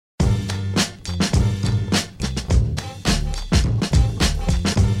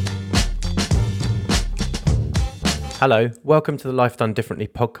Hello, welcome to the Life Done Differently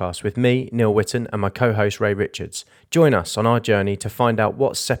podcast with me, Neil Whitton, and my co-host Ray Richards. Join us on our journey to find out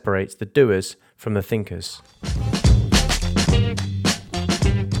what separates the doers from the thinkers.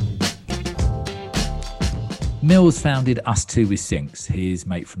 Mills founded Us2 with Sinks, his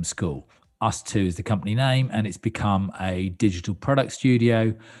mate from school. Us2 is the company name, and it's become a digital product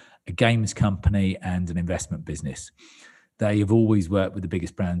studio, a games company, and an investment business. They have always worked with the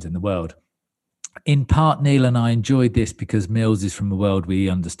biggest brands in the world. In part, Neil and I enjoyed this because Mills is from a world we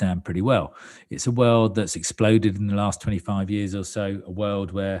understand pretty well. It's a world that's exploded in the last 25 years or so, a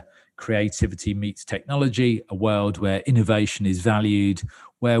world where creativity meets technology, a world where innovation is valued,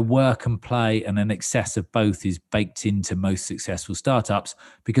 where work and play and an excess of both is baked into most successful startups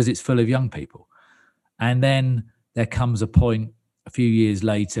because it's full of young people. And then there comes a point a few years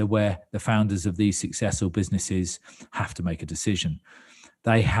later where the founders of these successful businesses have to make a decision.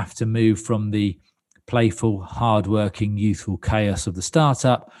 They have to move from the playful, hardworking, youthful chaos of the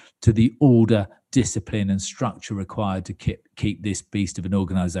startup to the order, discipline, and structure required to keep this beast of an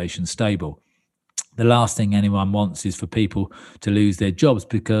organization stable. The last thing anyone wants is for people to lose their jobs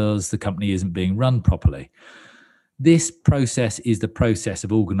because the company isn't being run properly. This process is the process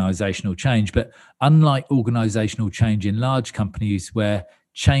of organizational change, but unlike organizational change in large companies where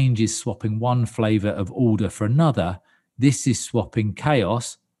change is swapping one flavor of order for another, this is swapping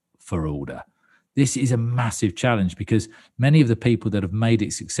chaos for order. This is a massive challenge because many of the people that have made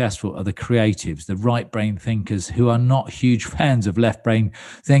it successful are the creatives, the right brain thinkers who are not huge fans of left brain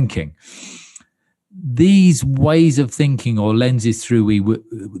thinking. These ways of thinking or lenses through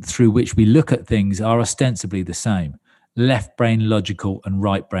which we look at things are ostensibly the same. Left brain logical and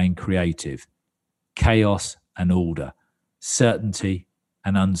right brain creative. Chaos and order. Certainty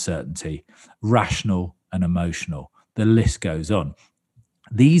and uncertainty. Rational and emotional. The list goes on.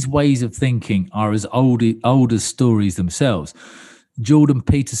 These ways of thinking are as old as stories themselves. Jordan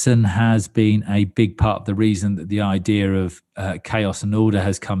Peterson has been a big part of the reason that the idea of chaos and order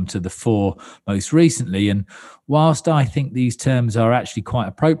has come to the fore most recently. And whilst I think these terms are actually quite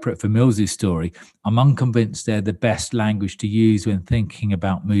appropriate for Mills's story, I'm unconvinced they're the best language to use when thinking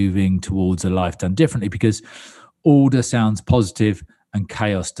about moving towards a life done differently, because order sounds positive and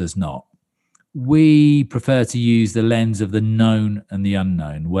chaos does not. We prefer to use the lens of the known and the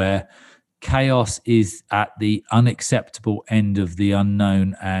unknown, where chaos is at the unacceptable end of the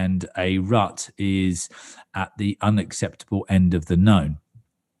unknown and a rut is at the unacceptable end of the known.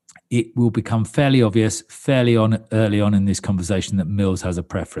 It will become fairly obvious early on in this conversation that Mills has a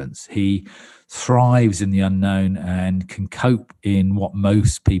preference. He thrives in the unknown and can cope in what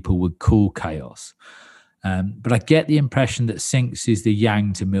most people would call chaos. But I get the impression that Sinks is the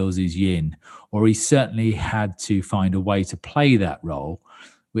yang to Mills's yin, or he certainly had to find a way to play that role,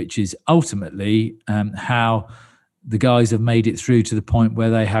 which is ultimately how the guys have made it through to the point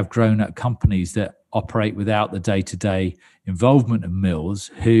where they have grown up companies that operate without the day-to-day involvement of Mills,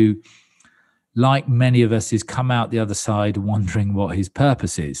 who, like many of us, has come out the other side wondering what his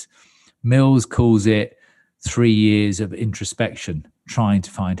purpose is. Mills calls it 3 years of introspection, trying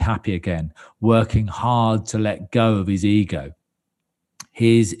to find happy again, working hard to let go of his ego.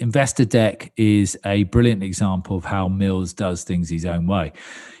 His investor deck is a brilliant example of how Mills does things his own way.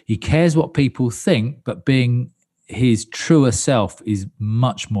 He cares what people think, but being his truer self is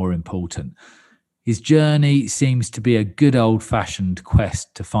much more important. His journey seems to be a good old-fashioned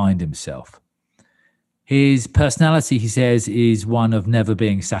quest to find himself. His personality, he says, is one of never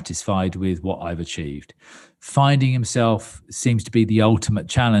being satisfied with what I've achieved. Finding himself seems to be the ultimate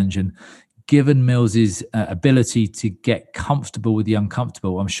challenge, and given Mills's ability to get comfortable with the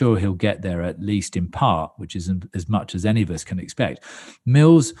uncomfortable, I'm sure he'll get there, at least in part, which is as much as any of us can expect.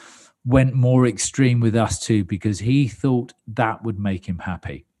 Mills went more extreme with Us2 because he thought that would make him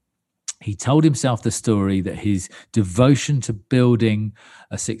happy. He told himself the story that his devotion to building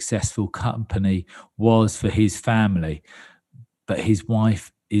a successful company was for his family, but his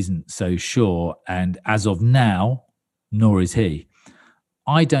wife isn't so sure, and as of now, nor is he.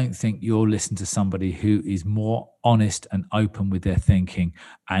 I don't think you'll listen to somebody who is more honest and open with their thinking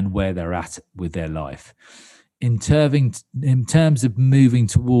and where they're at with their life. In terms of moving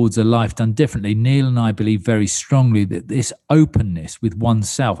towards a life done differently, Neil and I believe very strongly that this openness with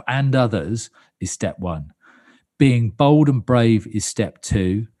oneself and others is step one. Being bold and brave is step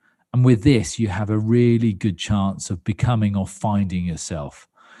two. And with this, you have a really good chance of becoming or finding yourself.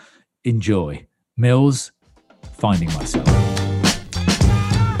 Enjoy. Mills, Finding Myself.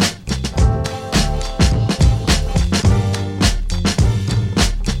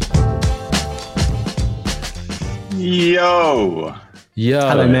 Yo. Yo.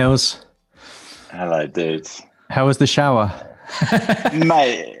 Hello, Mills. Hello, dudes. How was the shower?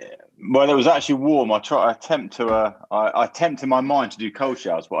 Mate, well, it was actually warm. I attempt in my mind to do cold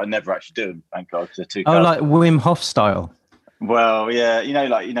showers, but I never actually do them, thank God, because they're too cold. Oh, like Wim Hof style? Well, yeah,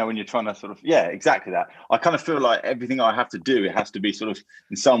 when you're trying to sort of, yeah, exactly that. I kind of feel like everything I have to do, it has to be sort of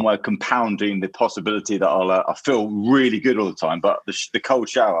in some way compounding the possibility that I feel really good all the time. But the cold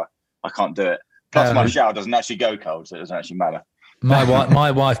shower, I can't do it. Plus, my shower doesn't actually go cold, so it doesn't actually matter.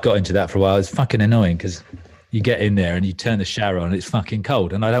 My wife got into that for a while. It's fucking annoying because you get in there and you turn the shower on and it's fucking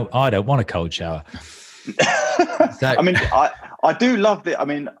cold, and I don't want a cold shower. I mean, I do love I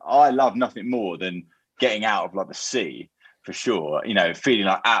mean, I love nothing more than getting out of like the sea. For sure, feeling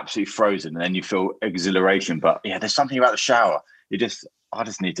like absolutely frozen, and then you feel exhilaration. But yeah, there's something about the shower. I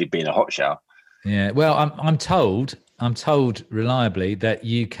just need to be in a hot shower. Yeah, well, I'm told reliably that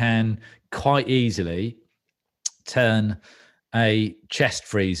you can quite easily turn a chest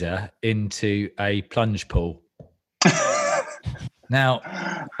freezer into a plunge pool.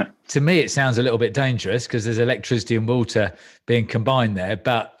 Now, to me, it sounds a little bit dangerous because there's electricity and water being combined there,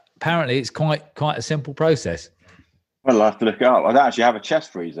 but apparently it's quite a simple process. Well, I'll have to look it up. I don't actually have a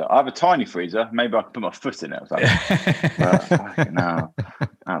chest freezer. I have a tiny freezer. Maybe I can put my foot in it or something. But no,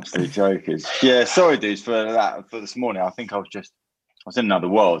 absolute jokers. Yeah, sorry, dudes, for that. For this morning, I think I was in another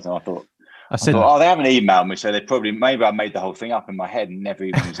world, and I thought, oh, they haven't emailed me, so maybe I made the whole thing up in my head and never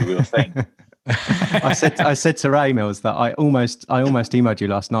even was a real thing. I said to Ray Mills that I almost emailed you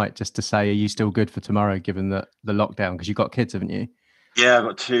last night just to say, are you still good for tomorrow, given the lockdown? Because you've got kids, haven't you? Yeah, I've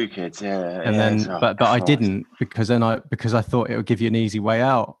got 2 kids. Yeah, and then, but I didn't because I thought it would give you an easy way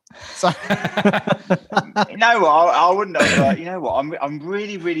out. So I wouldn't have. You know what? I'm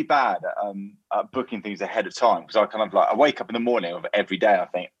really, really bad at booking things ahead of time, because I kind of I wake up in the morning of every day. I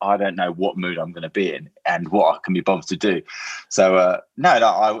think I don't know what mood I'm going to be in and what I can be bothered to do. So I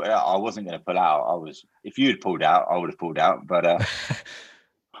wasn't going to pull out. If you had pulled out, I would have pulled out, but.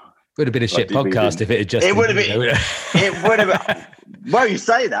 Would have been a shit podcast if it had just. It would have been. It would have been. Well, you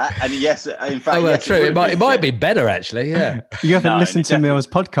say that, and yes, in fact, oh, well, yes, true. It might be better actually. Yeah. You haven't listened to Mill's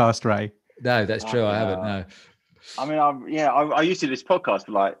podcast, Ray? No, that's true. I haven't. No. I mean, I used to do this podcast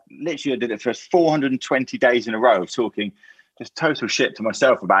for literally I did it for 420 days in a row of talking just total shit to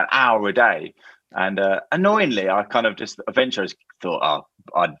myself about an hour a day, and annoyingly, I kind of just eventually thought,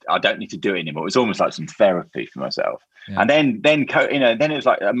 I don't need to do it anymore. It was almost like some therapy for myself. Yeah. And then it was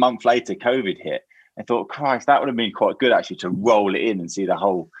like a month later, COVID hit. I thought, Christ, that would have been quite good actually to roll it in and see the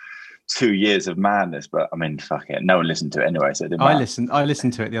whole 2 years of madness. But I mean, fuck it, no one listened to it anyway, so it didn't matter. I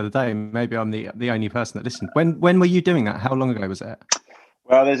listened to it the other day. Maybe I'm the only person that listened. When were you doing that? How long ago was it?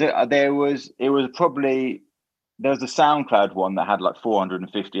 Well, there was a SoundCloud one that had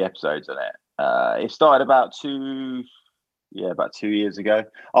 450 episodes in it. It started about 2 years ago.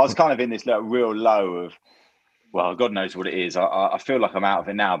 I was kind of in this real low of, well, God knows what it is. I feel like I'm out of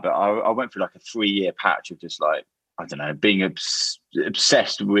it now, but I went through a 3-year patch of just I don't know, being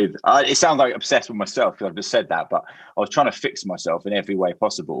obsessed with. It sounds like obsessed with myself because I've just said that, but I was trying to fix myself in every way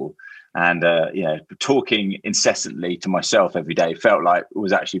possible, and talking incessantly to myself every day felt like it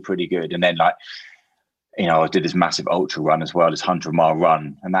was actually pretty good. And then I did this massive ultra run as well, this 100-mile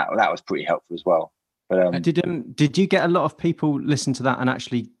run, and that was pretty helpful as well. But did you get a lot of people listen to that and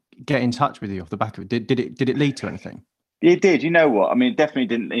actually get in touch with you off the back of it? Did it lead to anything? It did. You know what? I mean, it definitely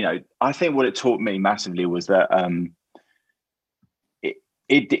didn't. I think what it taught me massively was that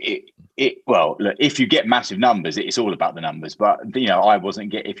well, look, if you get massive numbers, it's all about the numbers. But I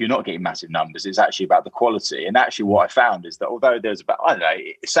wasn't if you're not getting massive numbers, it's actually about the quality. And actually, what I found is that although there's about, I don't know,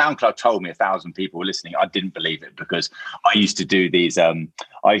 SoundCloud told me 1,000 people were listening, I didn't believe it, because I used to do these. I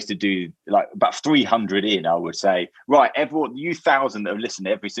used to do about 300 in. I would say, right, everyone, you 1,000 that have listened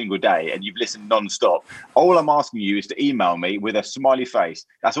every single day, and you've listened non-stop. All I'm asking you is to email me with a smiley face.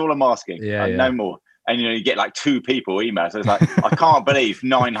 That's all I'm asking. No more. And you get 2 people email. So it's I can't believe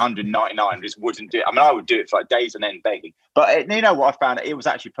 999 just wouldn't do it. I mean, I would do it for days and end begging. But you know what I found? It was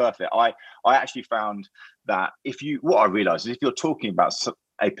actually perfect. I actually found that what I realized is if you're talking about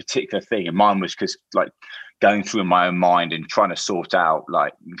a particular thing, and mine was just going through in my own mind and trying to sort out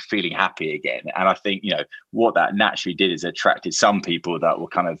feeling happy again. And I think, what that naturally did is attracted some people that were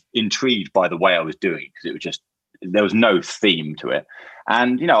kind of intrigued by the way I was doing it, because it was just, there was no theme to it.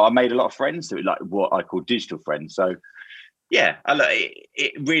 And, I made a lot of friends to it, what I call digital friends. So, yeah,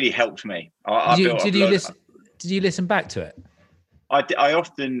 it really helped me. Did you listen back to it? I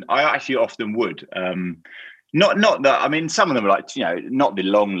actually often would. Not that, I mean, some of them are not the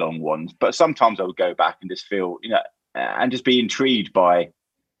long ones, but sometimes I would go back and just feel, and just be intrigued by,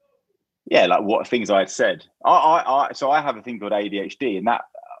 what things I had said. So I have a thing called ADHD, and that,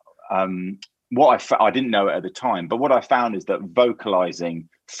 I didn't know it at the time, but what I found is that vocalizing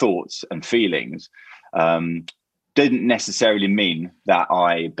thoughts and feelings didn't necessarily mean that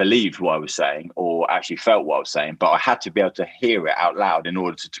I believed what I was saying or actually felt what I was saying, but I had to be able to hear it out loud in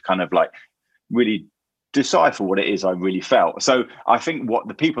order to kind of like really decipher what it is I really felt. So I think what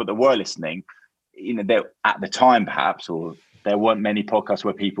the people that were listening, they at the time perhaps, or there weren't many podcasts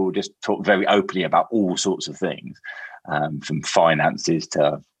where people just talk very openly about all sorts of things, from finances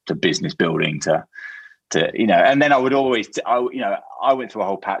to business building to and then I would always, I went through a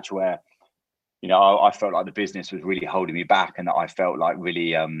whole patch where, I felt like the business was really holding me back, and that I felt like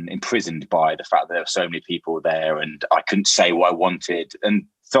really imprisoned by the fact that there were so many people there and I couldn't say what I wanted. And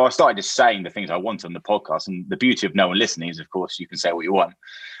so I started just saying the things I want on the podcast. And the beauty of no one listening is, of course, you can say what you want.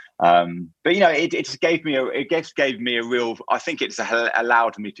 But it just gave me a real. I think it's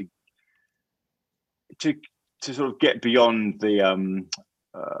allowed me to sort of get beyond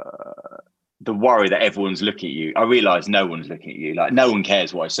the worry that everyone's looking at you. I realize no one's looking at you. Like, no one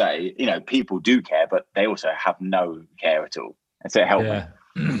cares what I say. People do care, but they also have no care at all. And so it helped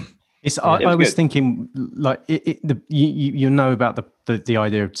me. I was thinking, like, you know about the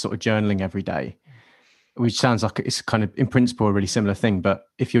idea of sort of journaling every day, which sounds like it's kind of in principle a really similar thing. But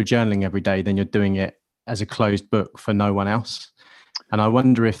if you're journaling every day, then you're doing it as a closed book for no one else. And I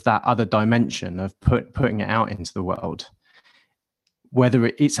wonder if that other dimension of putting it out into the world, whether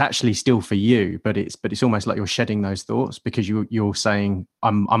it's actually still for you, but it's almost like you're shedding those thoughts, because you're saying,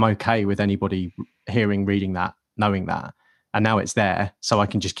 I'm okay with anybody hearing, reading that, knowing that, and now it's there, so I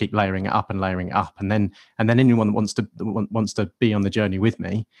can just keep layering it up, and then anyone that wants to be on the journey with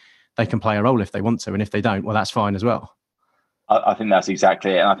me, they can play a role if they want to, and if they don't, well, that's fine as well. I think that's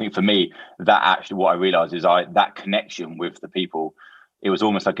exactly it. And I think for me, that actually what I realized is that connection with the people. It was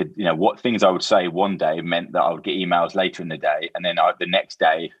almost like what things I would say one day meant that I would get emails later in the day, and then the next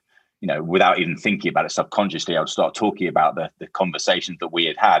day, without even thinking about it subconsciously, I would start talking about the conversations that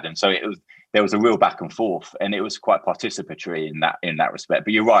we had. And so there was a real back and forth, and it was quite participatory in that respect.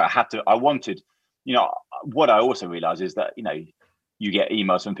 But you're right, I wanted, what I also realized is that you get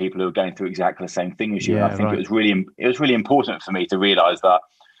emails from people who are going through exactly the same thing as you. Yeah, and I think right. it was really important for me to realize that.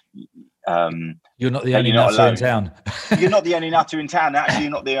 You're not the only nutter in town. You're not the only nutter in town. Actually,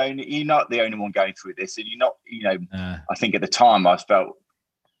 you're not the only one going through this. And you're not, I think at the time I felt,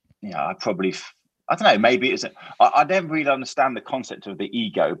 I don't know, maybe I never really understand the concept of the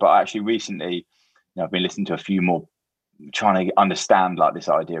ego, but actually recently, I've been listening to a few more, trying to understand like this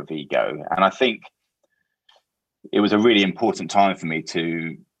idea of ego. And I think it was a really important time for me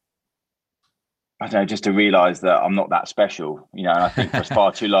to, I don't know, just to realize that I'm not that special, and I think for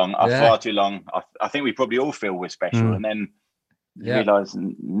far too long, I think we probably all feel we're special. And then realize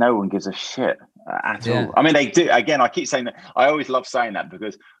no one gives a shit at all. I mean, they do. Again, I keep saying that. I always love saying that,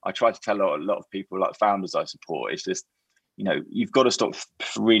 because I try to tell a lot of people, like founders I support, it's just, you've got to stop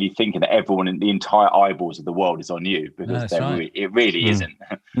really thinking that everyone in the entire eyeballs of the world is on you, because it really isn't.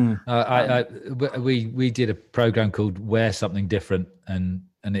 We did a program called Wear Something Different, and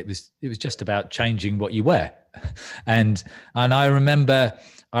it was just about changing what you wear. And I remember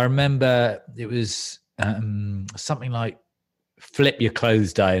it was something like Flip Your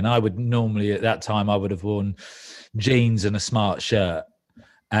Clothes Day. And I would normally, at that time, I would have worn jeans and a smart shirt.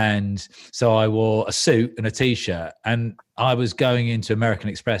 And so I wore a suit and a t-shirt, and I was going into American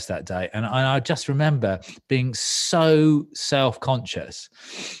Express that day. And I just remember being so self-conscious,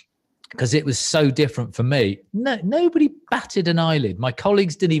 because it was so different for me. Nobody batted an eyelid. My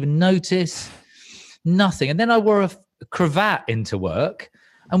colleagues didn't even notice, nothing. And then I wore a cravat into work,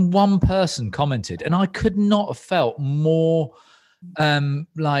 and one person commented, and I could not have felt more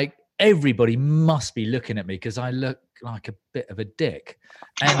like everybody must be looking at me because I look like a bit of a dick.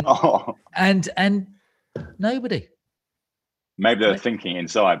 And and nobody. Maybe they were thinking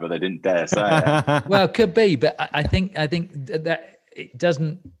inside, but they didn't dare say it. Well, it could be, but I think that it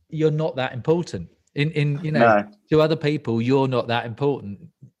doesn't. You're not that important. No. To other people, you're not that important.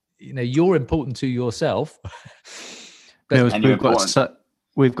 You're important to yourself. But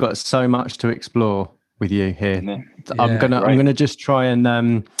we've got so much to explore with you here. Yeah, I'm gonna just try and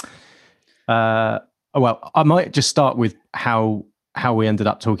I might just start with how we ended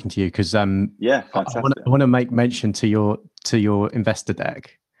up talking to you, because fantastic. I want to make mention to your investor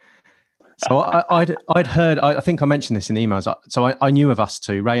deck. So I'd heard, I think I mentioned this in emails. So I knew of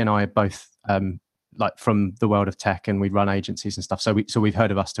Us2. Ray and I are both like from the world of tech, and we run agencies and stuff. So we've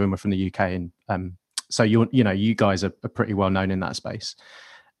heard of Us2, and we're from the UK. And so you guys are pretty well known in that space.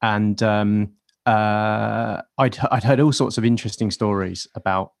 And I'd heard all sorts of interesting stories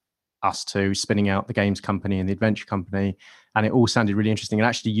about us two spinning out the games company and the adventure company. And it all sounded really interesting. And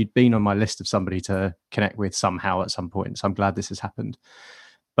actually, you'd been on my list of somebody to connect with somehow at some point. So I'm glad this has happened.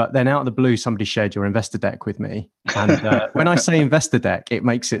 But then out of the blue, somebody shared your investor deck with me. And when I say investor deck, it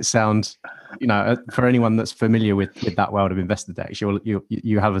makes it sound, for anyone that's familiar with that world of investor decks,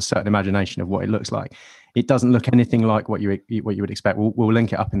 you have a certain imagination of what it looks like. It doesn't look anything like what you would expect. We'll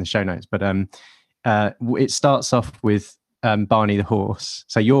link it up in the show notes. But it starts off with Barney the horse.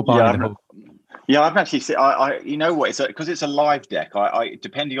 So you're Barney the horse. Yeah, I've actually seen. You know what? It's because it's a live deck. I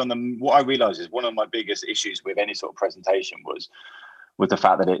depending on what I realize is one of my biggest issues with any sort of presentation was the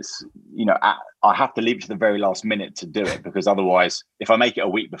fact that it's, I have to leave it to the very last minute to do it, because otherwise, if I make it a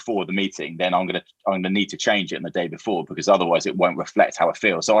week before the meeting, then I'm gonna need to change it in the day before, because otherwise it won't reflect how I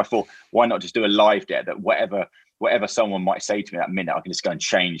feel. So I thought, why not just do a live deck that whatever someone might say to me that minute, I can just go and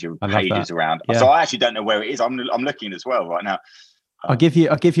change your pages around. Yeah. So I actually don't know where it is. I'm looking as well right now. I'll give you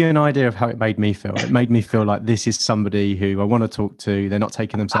an idea of how it made me feel. It made me feel like this is somebody who I want to talk to. They're not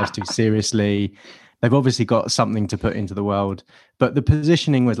taking themselves too seriously. They've obviously got something to put into the world, but the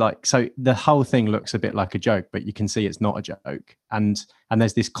positioning was like, so the whole thing looks a bit like a joke, but you can see it's not a joke. And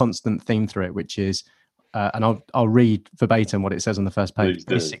there's this constant theme through it, which is, and I'll read verbatim what it says on the first page.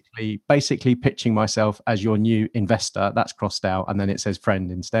 Basically pitching myself as your new investor. That's crossed out, and then it says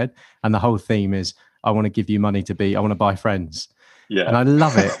friend instead. And the whole theme is, I want to give you money I want to buy friends. Yeah. And I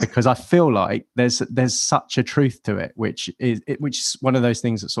love it because I feel like there's such a truth to it, which is one of those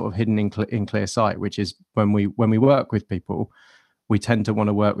things that's sort of hidden in clear sight, which is when we work with people, we tend to want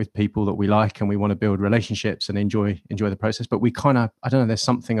to work with people that we like, and we want to build relationships and enjoy the process. But we kind of, I don't know, there's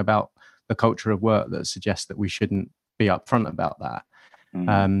something about the culture of work that suggests that we shouldn't be upfront about that.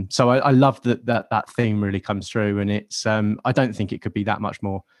 So I love that theme really comes through, and it's I don't think it could be that much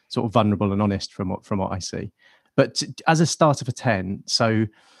more sort of vulnerable and honest from what I see. But as a starter for 10, so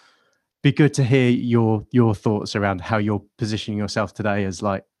be good to hear your thoughts around how you're positioning yourself today as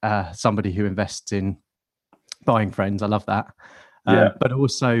like somebody who invests in buying friends. I love that. But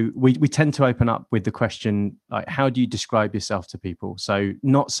also we tend to open up with the question, like, how do you describe yourself to people? So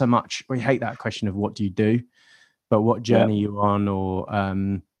not so much, we hate that question of what do you do, but what journey you're on, or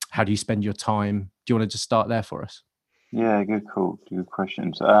how do you spend your time? Do you want to just start there for us? Yeah, good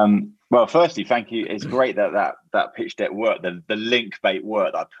questions. Well, firstly, thank you. It's great that pitch deck worked, the link bait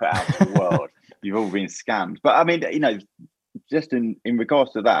work that I put out to the world. You've all been scammed. But I mean, just in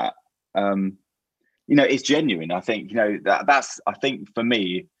regards to that, it's genuine. I think, that's, I think for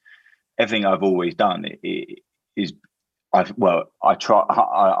me, everything I've always done is I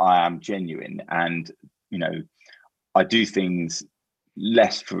am genuine, and, I do things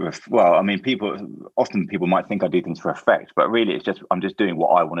less for, well, I mean, people might think I do things for effect, but really it's just, I'm just doing what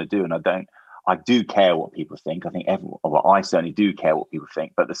I want to do. And I do care what people think. I think I certainly do care what people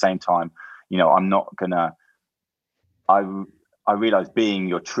think, but at the same time, I'm not gonna, I realized being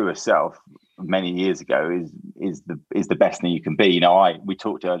your truest self many years ago is the best thing you can be. We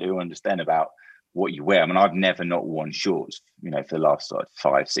talked earlier on just then about what you wear. I mean, I've never not worn shorts, for the last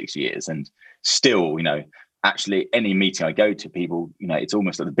 5-6 years, and still, actually any meeting I go to, people, it's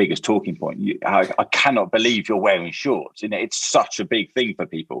almost like the biggest talking point. I cannot believe you're wearing shorts. It's such a big thing for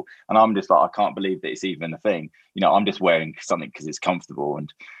people, and I'm just like, I can't believe that it's even a thing. I'm just wearing something because it's comfortable,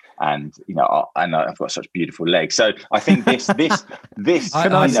 and I've got such beautiful legs. So I think this.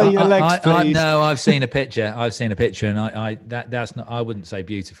 Can I see your legs, please? No, I've seen a picture, and that's not. I wouldn't say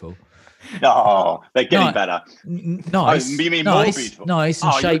beautiful. No, they're getting better. Nice. Oh, you mean nice, more beautiful? Nice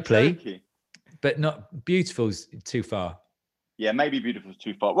and shapely. But not beautiful's too far. Yeah, maybe beautiful's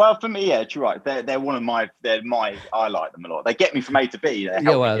too far. Well, for me, yeah, you're right. They're one of my. I like them a lot. They get me from A to B. Yeah,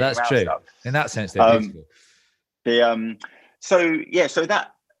 well, that's true. Stuff. In that sense, they're beautiful.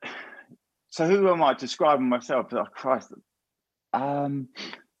 So who am I describing myself? Oh, Christ.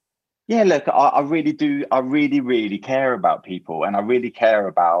 Yeah, look, I really do. I really, really care about people, and I really care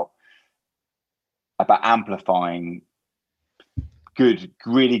about amplifying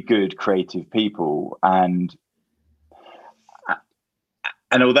really good creative people. And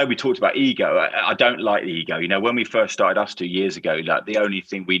although we talked about ego, I don't like the ego. When we first started Us 2 years ago, like, the only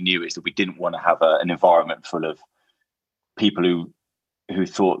thing we knew is that we didn't want to have an environment full of people who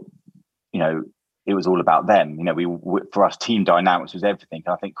thought, it was all about them. For us, team dynamics was everything.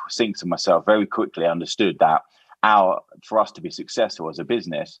 And I think Sinks and myself very quickly understood that for us to be successful as a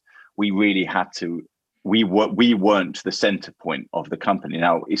business, we really had to. We weren't the center point of the company.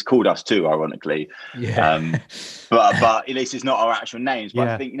 Now it's called Us 2, ironically. Yeah. But this is not our actual names. But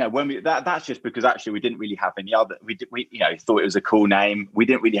I think, when that's just because actually we didn't really have any other. We thought it was a cool name. We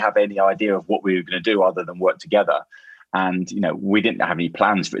didn't really have any idea of what we were going to do other than work together. And, we didn't have any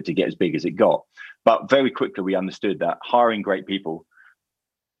plans for it to get as big as it got. But very quickly, we understood that hiring great people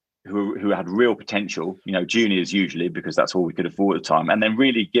who had real potential, juniors usually, because that's all we could afford at the time, and then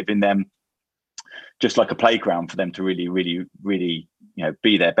really giving them just like a playground for them to really, really, really,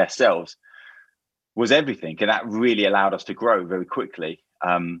 be their best selves was everything. And that really allowed us to grow very quickly.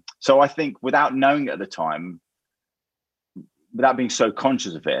 So I think without knowing it at the time, without being so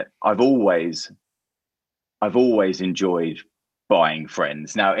conscious of it, I've always enjoyed buying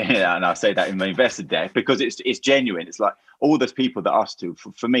friends. Now, and I say that in my investor deck because it's genuine. It's like all those people that asked to,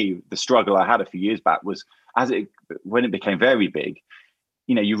 for me, the struggle I had a few years back was when it became very big,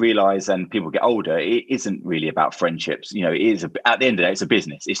 you realize, and people get older, it isn't really about friendships. It is at the end of the day, it's a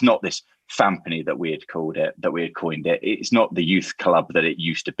business. It's not this family that we had coined it. It's not the youth club that it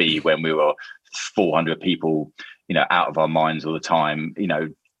used to be when we were 400 people, out of our minds all the time,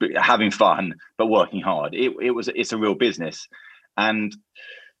 having fun, but working hard. It's a real business. And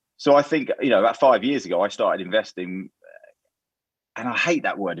so I think, about 5 years ago, I started investing, and I hate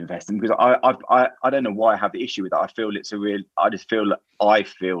that word investing because I don't know why I have the issue with it.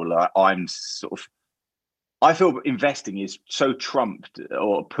 I feel investing is so trumped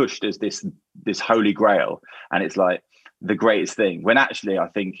or pushed as this holy grail, and it's like the greatest thing, when actually I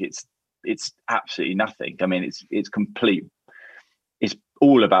think it's absolutely nothing. I mean, it's complete. It's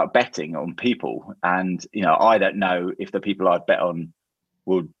all about betting on people, and I don't know if the people I'd bet on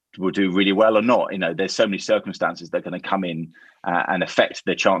will do really well or not. There's so many circumstances that are going to come in and affect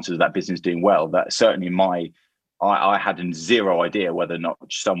the chances of that business doing well. That certainly I had zero idea whether or not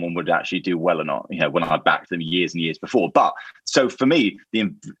someone would actually do well or not, when I backed them years and years before. But so for me,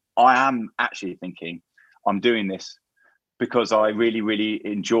 I am actually thinking I'm doing this because I really, really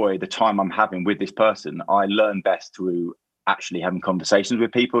enjoy the time I'm having with this person. I learn best through actually having conversations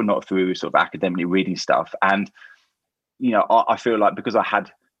with people, not through sort of academically reading stuff. And, I feel like because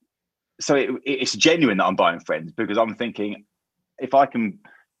it's genuine that I'm buying friends, because I'm thinking if I can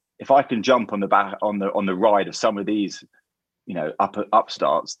jump on the back on the ride of some of these,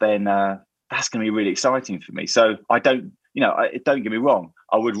 upstarts, then that's going to be really exciting for me. So I don't get me wrong.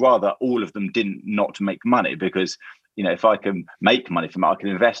 I would rather all of them didn't not to make money, because, if I can make money from it, I can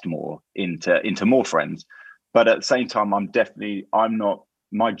invest more into more friends. But at the same time,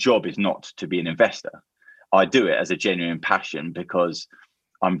 my job is not to be an investor. I do it as a genuine passion because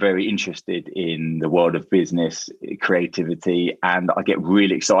I'm very interested in the world of business, creativity, and I get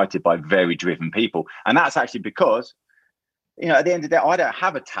really excited by very driven people. And that's actually because, at the end of the day, I don't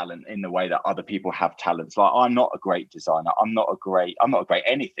have a talent in the way that other people have talents. Like, I'm not a great designer. I'm not a great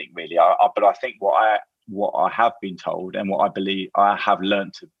anything really. But I think what I have been told, and what I believe I have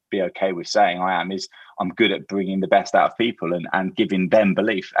learned to be okay with saying I am, is I'm good at bringing the best out of people and giving them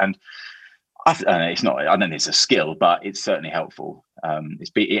belief. And I don't know, it's a skill, but it's certainly helpful.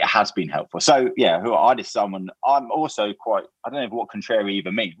 It has been helpful. So yeah, I'm also quite, I don't know what contrary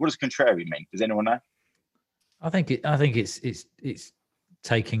even means. What does contrary mean? Does anyone know? I think it's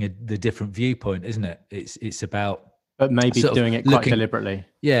taking the different viewpoint, isn't it? It's about, but maybe doing it quite deliberately.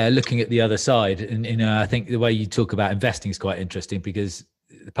 Yeah, looking at the other side. And I think the way you talk about investing is quite interesting, because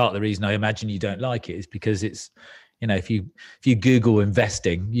part of the reason I imagine you don't like it is because it's, if you Google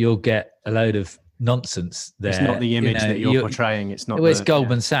investing, you'll get a load of nonsense there. It's not the image that you're portraying. It's not. Well, it's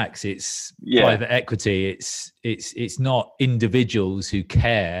Goldman Sachs. It's private equity. It's not individuals who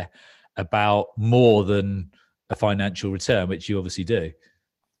care about more than a financial return, which you obviously do.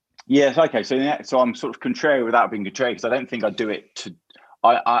 Yes. Okay. So I'm sort of contrary without being contrary, because I don't think I do it to.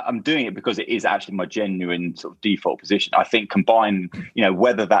 I'm doing it because it is actually my genuine sort of default position. I think combine,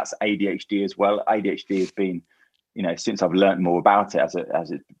 whether that's ADHD as well. ADHD has been, since I've learned more about it,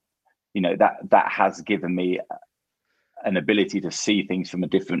 that has given me an ability to see things from a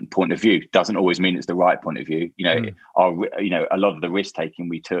different point of view. Doesn't always mean it's the right point of view. A lot of the risk taking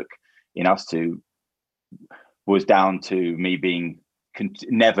we took in us two was down to me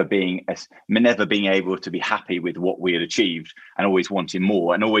never being able to be happy with what we had achieved, and always wanting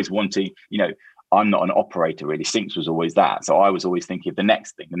more, and always wanting, I'm not an operator really. Sinks was always that. So I was always thinking of the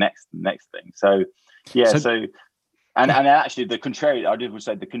next thing. So yeah. And actually the contrary, I would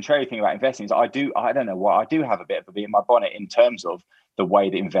say the contrary thing about investing is I don't know why, I do have a bit of a bee in my bonnet in terms of the way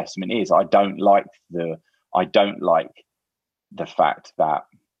the investment is. I don't like the fact that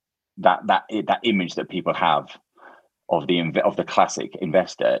image that people have of the classic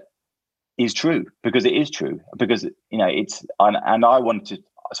investor is true, because it is true, because it's, and I wanted to,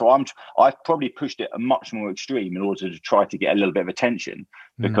 so I've probably pushed it a much more extreme in order to try to get a little bit of attention,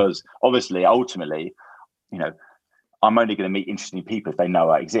 because obviously ultimately I'm only going to meet interesting people if they know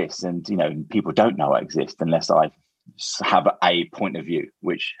I exist, and people don't know I exist unless I have a point of view,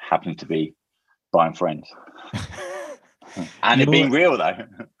 which happens to be buying friends. And it being real though.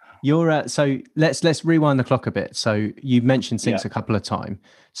 You're so let's rewind the clock a bit. So you mentioned Sinks a couple of times.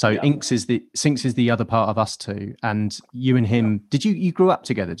 So Sinks is the other part of Us Two, and you and him. Did you grew up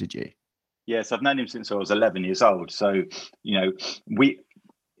together? Did you? Yes, I've known him since I was 11 years old. So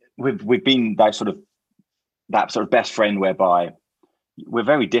we've been that sort of best friend whereby we're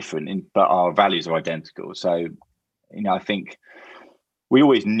very different, but our values are identical. So I think we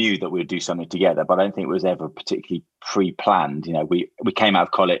always knew that we would do something together, but I don't think it was ever particularly pre-planned. We came out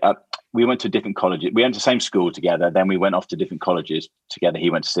of college. We went to different colleges. We went to the same school together. Then we went off to different colleges together. He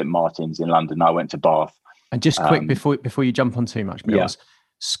went to St Martin's in London. I went to Bath. And just quick before you jump on too much, Mills,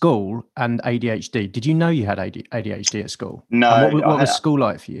 school and ADHD. Did you know you had ADHD at school? No. And what was school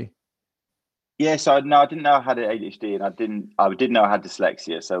like for you? Yes, I didn't know I had ADHD, and I did know I had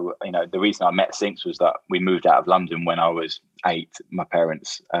dyslexia. So the reason I met Sinks was that we moved out of London when I was 8. My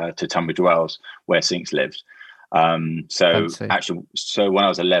parents to Tunbridge Wells, where Sinks lived. So when I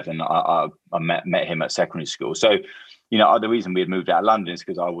was 11, I met him at secondary school. So the reason we had moved out of London is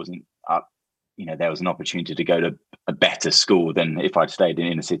because I wasn't there was an opportunity to go to a better school than if I'd stayed in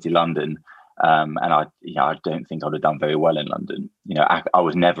inner city London. And I don't think I'd have done very well in London. I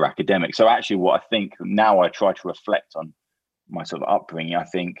was never academic. So actually what I think now I try to reflect on my sort of upbringing, I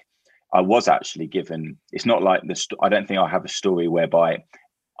think I was actually given, it's not like I don't think I have a story whereby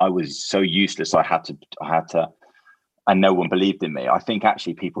I was so useless. I had to, and no one believed in me. I think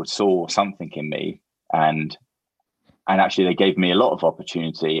actually people saw something in me and actually they gave me a lot of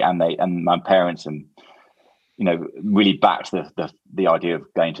opportunity, and my parents really backed the idea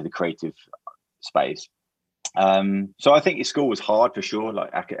of going to the creative space. So I think school was hard for sure.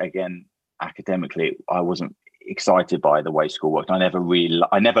 Like academically, I wasn't excited by the way school worked. I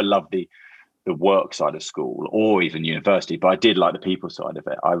never loved the work side of school or even university, but I did like the people side of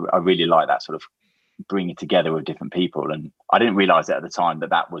it. I really like that sort of bringing together with different people, and I didn't realize it at the time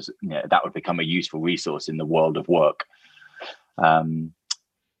that was that would become a useful resource in the world of work.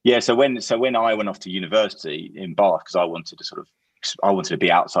 So when I went off to university in Bath, because I wanted to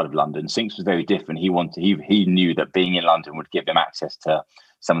be outside of London, Sinks was very different. He knew that being in London would give him access to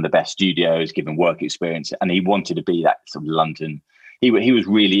some of the best studios, give him work experience, and he wanted to be that sort of London. He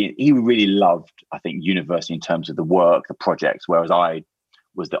really loved, I think, university in terms of the work, the projects, whereas I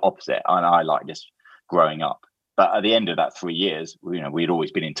was the opposite, and I liked just growing up. But at the end of that 3 years, we'd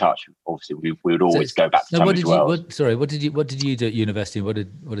always been in touch. Obviously, we would always go back to Tunbridge Wells. What did you do at university? What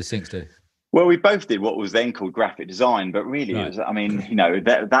did Sinks do? Well, we both did what was then called graphic design, but really, It was,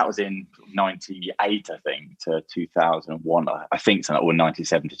 that was in 98, I think, to 2001, I think, or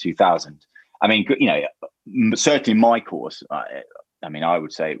 97 to 2000. I mean, certainly my course, I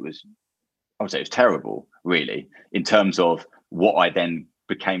would say it was terrible, really, in terms of what I then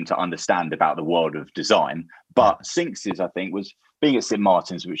became to understand about the world of design. But Sinks's, I think, was being at St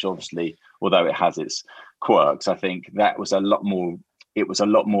Martin's, which obviously, although it has its quirks, I think that was a lot more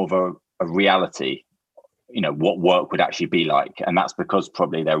of a reality, what work would actually be like. And that's because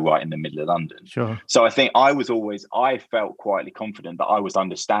probably they're right in the middle of London. Sure. So I think I felt quietly confident that I was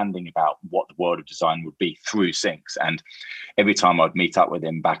understanding about what the world of design would be through Sinks. And every time I'd meet up with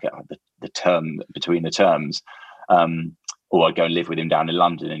him back at the term, between the terms, or I'd go and live with him down in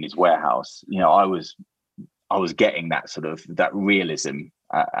London in his warehouse, I was getting that sort of that realism,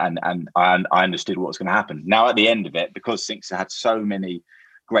 and I understood what was going to happen. Now at the end of it, because Sinks had so many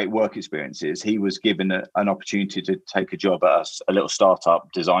great work experiences, he was given an opportunity to take a job at a little startup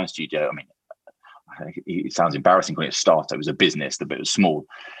design studio. I mean, it sounds embarrassing calling it a startup. It was a business, but it was small.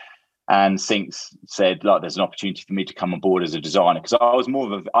 And Sinks said, like, there's an opportunity for me to come on board as a designer, because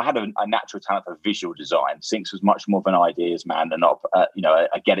I had a natural talent for visual design. Sinks was much more of an ideas man than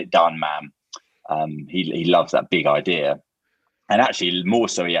a get it done man. He loves that big idea, and actually more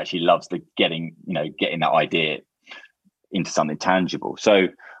so, he actually loves the getting that idea into something tangible. So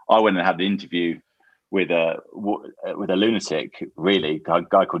I went and had an interview with a lunatic, really, a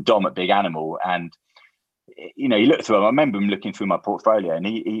guy called Dom at Big Animal, and he looked through. I remember him looking through my portfolio, and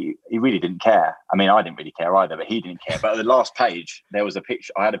he really didn't care. I mean, I didn't really care either, but he didn't care. But at the last page, there was a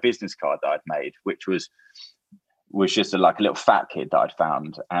picture. I had a business card that I'd made, which was just a little fat kid that I'd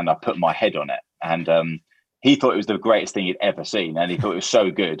found, and I put my head on it. And he thought it was the greatest thing he'd ever seen, and he thought it was so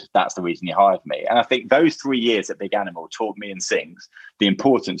good. That's the reason he hired me. And I think those 3 years at Big Animal taught me and Sinks the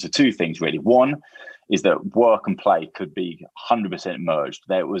importance of two things, really. One is that work and play could be 100% merged.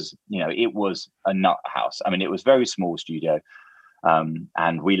 There was, it was a nut house. I mean, it was a very small studio,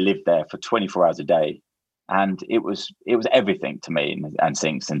 and we lived there for 24 hours a day. And it was everything to me and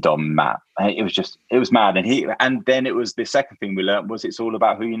Sinks and Dom and Matt. And it was mad. And then it was the second thing we learned was it's all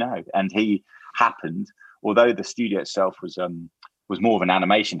about who you know. And he happened, although the studio itself was more of an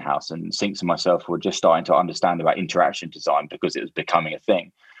animation house, and Sinks and myself were just starting to understand about interaction design because it was becoming a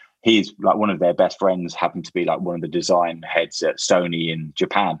thing. He's like one of their best friends happened to be like one of the design heads at Sony in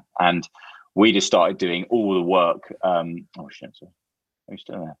Japan. And we just started doing all the work.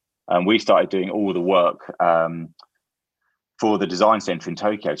 We started doing all the work for the design center in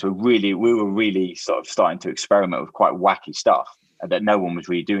Tokyo. So we were really sort of starting to experiment with quite wacky stuff that no one was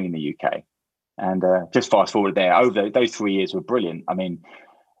really doing in the UK. And just fast forward there, over those 3 years were brilliant. I mean,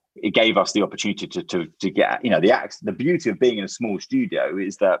 it gave us the opportunity to get, the beauty of being in a small studio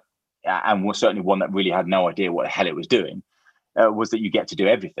is that, and was certainly one that really had no idea what the hell it was doing, was that you get to do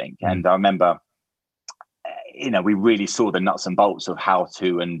everything. And I remember, we really saw the nuts and bolts of how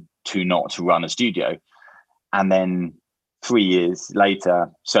to and to not to run a studio. And then 3 years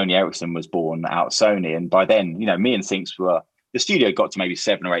later, Sony Ericsson was born out of Sony. And by then, me and Sinks the studio got to maybe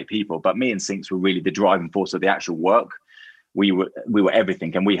 7 or 8 people, but me and Sinks were really the driving force of the actual work. We were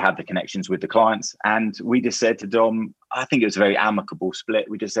everything, and we had the connections with the clients. And we just said to Dom, I think it was a very amicable split.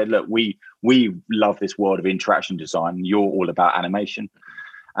 We just said, look, we love this world of interaction design. You're all about animation,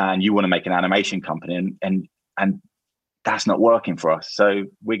 and you want to make an animation company, and that's not working for us. So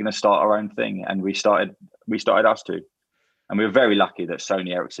we're going to start our own thing. And we started Us Two. And we were very lucky that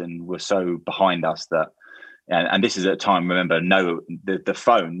Sony Ericsson was so behind us that, and this is at a time, remember, the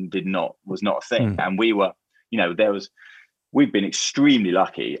phone was not a thing. And we were, we've been extremely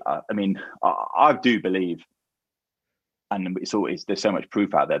lucky. I mean, I do believe, and there's so much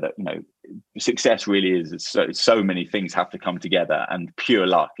proof out there that, success really is so many things have to come together, and pure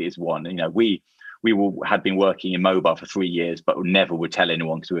luck is one. Had been working in mobile for 3 years, but never would tell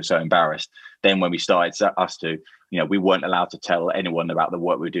anyone because we were so embarrassed. Then when we started Us Two, we weren't allowed to tell anyone about the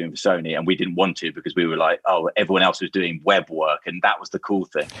work we were doing for Sony, and we didn't want to because we were like, oh, everyone else was doing web work, and that was the cool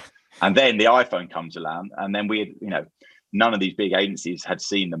thing. And then the iPhone comes around, and then we had, none of these big agencies had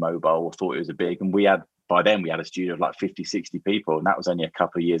seen the mobile or thought it was a big, and by then we had a studio of like 50, 60 people, and that was only a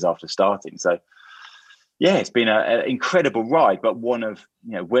couple of years after starting. So yeah, it's been an incredible ride, but one of,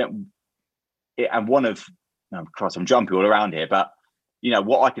 I'm jumping all around here, but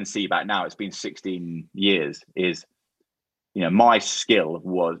what I can see back now, it's been 16 years, is my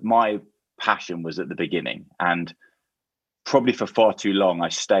passion was at the beginning, and probably for far too long I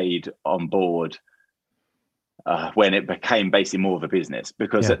stayed on board when it became basically more of a business,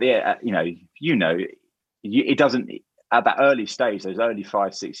 because at the it doesn't, at that early stage, those early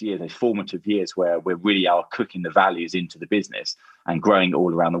 5-6 years, those formative years where we really are cooking the values into the business and growing it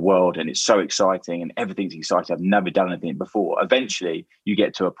all around the world. And it's so exciting and everything's exciting. I've never done anything before. Eventually you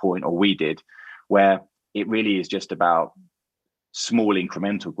get to a point, or we did, where it really is just about small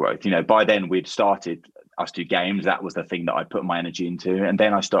incremental growth. By then we'd started Us Two Games. That was the thing that I put my energy into. And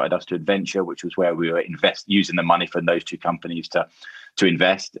then I started Us Two Adventure, which was where we were using the money from those two companies to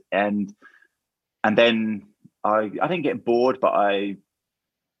invest. And then I didn't get bored, but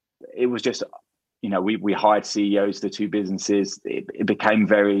it was just, we hired CEOs of the two businesses. It became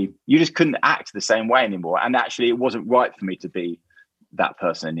you just couldn't act the same way anymore. And actually it wasn't right for me to be that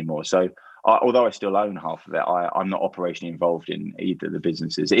person anymore. So although I still own half of it, I'm not operationally involved in either of the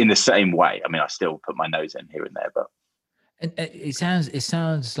businesses in the same way. I mean, I still put my nose in here and there, but. And it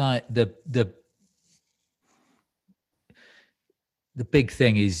sounds like the big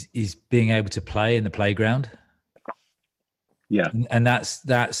thing is being able to play in the playground. Yeah. And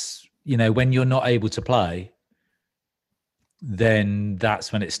that's, when you're not able to play, then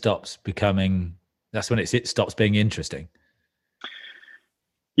that's when it stops being interesting.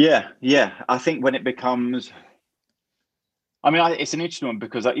 Yeah. I think when it becomes, it's an interesting one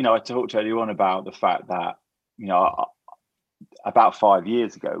because, I talked earlier on about the fact that, about 5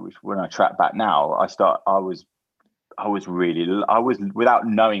 years ago, which when I track back now, I was without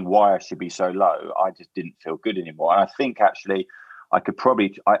knowing why I should be so low, I just didn't feel good anymore. And I think actually I could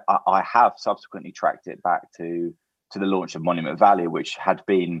probably, I have subsequently tracked it back to the launch of Monument Valley, which had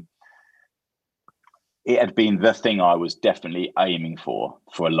been the thing I was definitely aiming for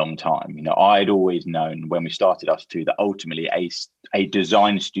a long time. I'd always known when we started Us Two that ultimately a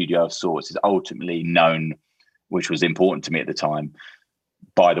design studio of sorts is ultimately known, which was important to me at the time,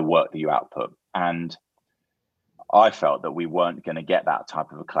 by the work that you output. And I felt that we weren't going to get that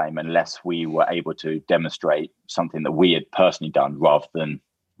type of acclaim unless we were able to demonstrate something that we had personally done rather than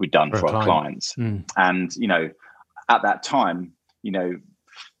we'd done for our clients. And, at that time,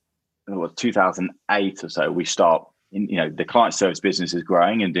 2008 or so, we start, the client service business is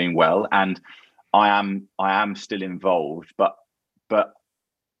growing and doing well. And I am still involved, but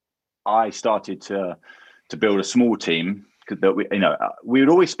I started to build a small team that we would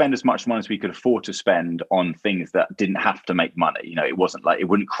always spend as much money as we could afford to spend on things that didn't have to make money. It wasn't like it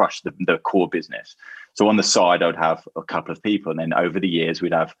wouldn't crush the core business. So on the side, I would have a couple of people, and then over the years,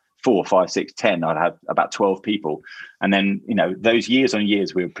 we'd have 4, 5, 6, 10. I'd have about 12 people, and then those years on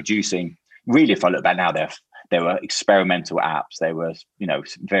years we were producing. Really, if I look back now, there were experimental apps. They were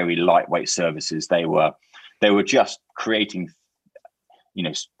very lightweight services. They were just creating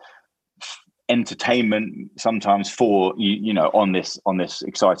entertainment sometimes for on this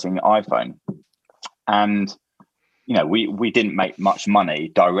exciting iPhone. And we didn't make much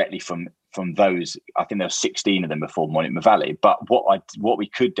money directly from those. I think there were 16 of them before Monument Valley, but what we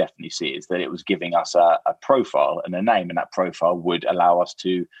could definitely see is that it was giving us a profile and a name, and that profile would allow us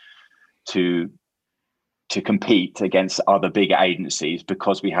to compete against other bigger agencies,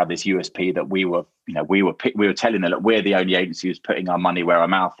 because we had this USP that we were telling them that we're the only agency who's putting our money where our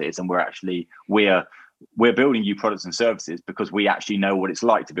mouth is, and we're building new products and services because we actually know what it's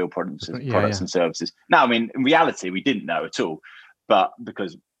like to build products and services. Now, I mean, in reality, we didn't know at all, but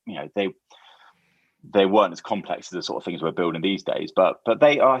because they weren't as complex as the sort of things we're building these days. But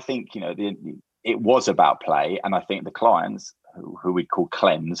they are, I think, it was about play, and I think the clients, who we'd call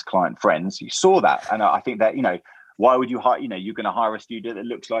client friends, you saw that. And I think that, why would you hire, you're going to hire a studio that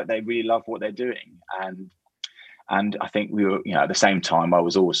looks like they really love what they're doing. And I think we were, at the same time, I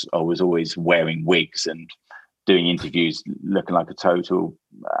was always wearing wigs and doing interviews looking like a total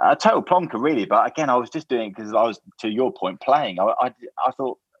plonker, really. But again, I was just doing it because I was, to your point, playing. I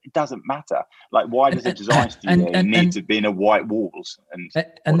thought, it doesn't matter. Like, why does a design studio need to be in a white walls? And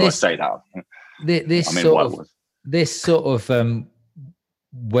this, I say that? This sort of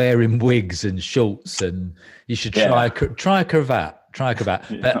wearing wigs and shorts, and you should try a cravat.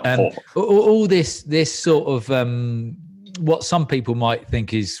 But all this sort of what some people might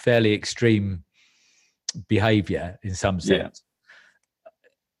think is fairly extreme behaviour in some sense.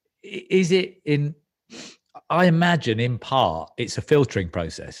 Is it in? I imagine in part it's a filtering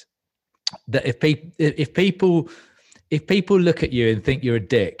process. That if people look at you and think you're a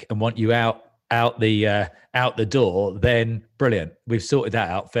dick and want you out the door, then brilliant. We've sorted that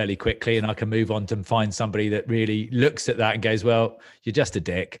out fairly quickly, and I can move on to find somebody that really looks at that and goes, well, you're just a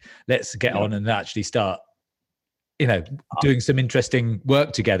dick. Let's get on and actually start, doing some interesting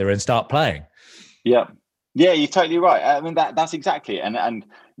work together and start playing. Yeah, you're totally right. I mean, that's exactly it. And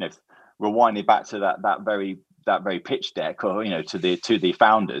rewinding back to that very pitch deck, or to the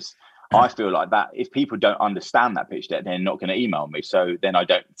founders. I feel like that if people don't understand that pitch deck, they're not going to email me. So then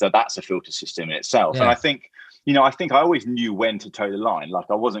so that's a filter system in itself. Yeah. And I think I always knew when to toe the line. Like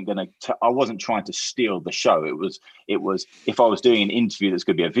I wasn't trying to steal the show. It was if I was doing an interview that's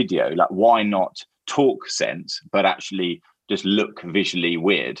going to be a video, like why not talk sense, but actually just look visually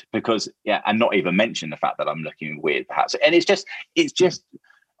weird, and not even mention the fact that I'm looking weird perhaps. And it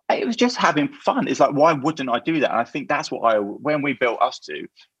was just having fun. It's like, why wouldn't I do that? And I think that's when we built Us Two,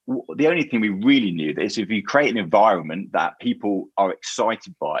 the only thing we really knew is if you create an environment that people are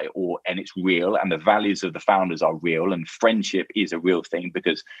excited by, and it's real, and the values of the founders are real, and friendship is a real thing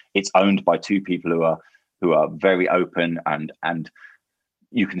because it's owned by two people who are very open, and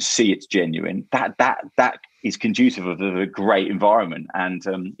you can see it's genuine. That is conducive of a great environment. And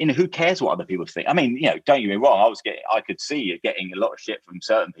who cares what other people think? I mean, don't get me wrong. I could see getting a lot of shit from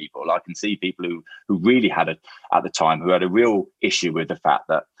certain people. I can see people who really had at the time who had a real issue with the fact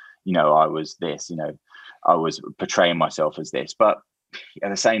that I was this. I was portraying myself as this. But at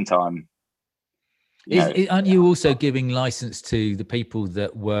the same time, aren't you also giving license to the people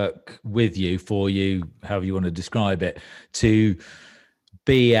that work with you, for you, however you want to describe it, to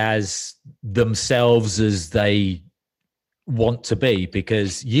be as themselves as they want to be,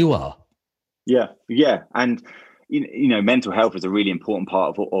 because you are? Yeah. And mental health is a really important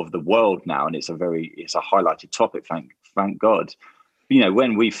part of the world now, and it's a highlighted topic. Thank God.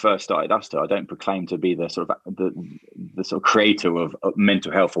 When we first started Us Two, I don't proclaim to be the sort of creator of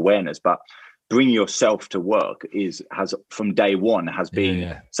mental health awareness, but bring yourself to work has from day one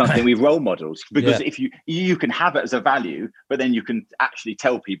been something we role models, because if you can have it as a value, but then you can actually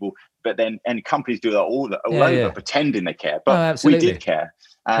tell people, and companies do that all over pretending they care, but we did care.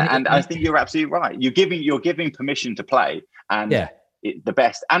 And I think you're absolutely right. You're giving permission to play, and the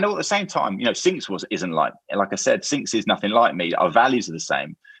best. And at the same time, Sinks isn't like I said, Sinks is nothing like me. Our values are the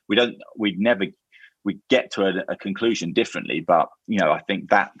same. We get to a conclusion differently, but I think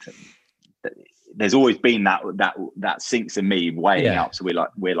that there's always been that Sinks and me weighing out. So we're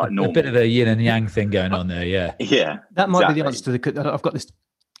like normal. A bit of a yin and yang thing going on there. Yeah. That might be the answer to I've got this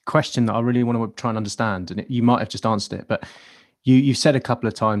question that I really want to try and understand, and you might have just answered it, but you said a couple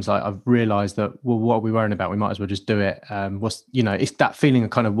of times, like, I've realized that, well, what are we worrying about? We might as well just do it. It's that feeling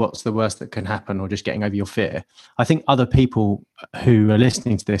of kind of what's the worst that can happen, or just getting over your fear. I think other people who are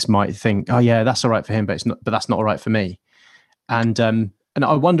listening to this might think, oh yeah, that's all right for him, but that's not all right for me. And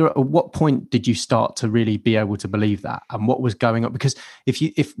I wonder, at what point did you start to really be able to believe that, and what was going on? Because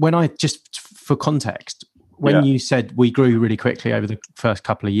for context, when you said we grew really quickly over the first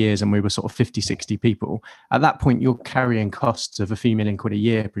couple of years and we were sort of 50, 60 people, at that point you're carrying costs of a few million quid a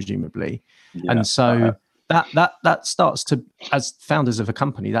year, presumably. Yeah. And so that starts to, as founders of a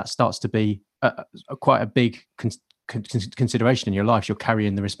company, that starts to be quite a big consideration in your life. You're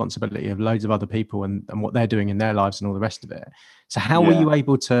carrying the responsibility of loads of other people and what they're doing in their lives and all the rest of it. So how were you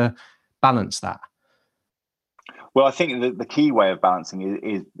able to balance that? Well, I think the key way of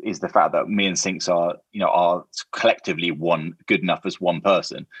balancing is the fact that me and Sinks are collectively good enough as one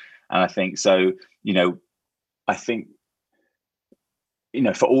person. And I think so, I think,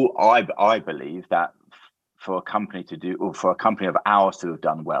 for all, I believe that for a company to do, or for a company of ours to have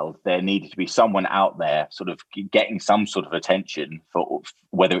done well, there needed to be someone out there sort of getting some sort of attention, for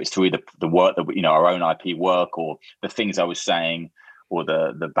whether it's through the work that, our own IP work, or the things I was saying, or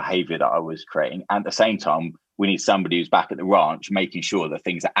the behavior that I was creating. And at the same time, we need somebody who's back at the ranch making sure that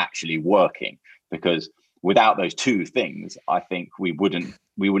things are actually working, because without those two things, I think we wouldn't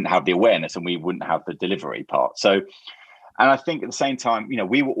have the awareness and we wouldn't have the delivery part. So, and I think at the same time,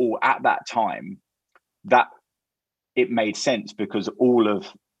 we were all at that time that it made sense, because all of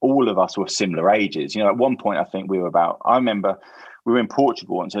us were similar ages. At one point, I think I remember we were in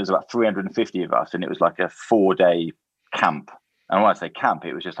Portugal, and so there was about 350 of us, and it was like a 4-day camp. And when I say camp,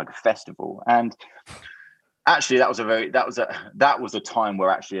 it was just like a festival. And actually, that was a time where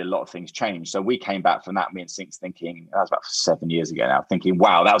actually a lot of things changed. So we came back from that, me and Sinks, thinking, that was about 7 years ago now, thinking,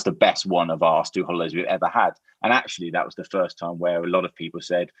 wow, that was the best one of our Stu holidays we've ever had. And actually, that was the first time where a lot of people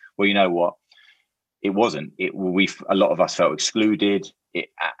said, well, you know what? It wasn't. A lot of us felt excluded. The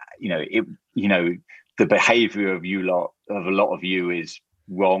behaviour of a lot of you is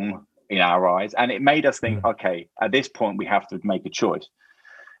wrong in our eyes, and it made us think, okay, at this point we have to make a choice.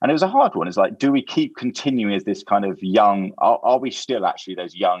 And it was a hard one. It's like, do we keep continuing as this kind of young, are we still actually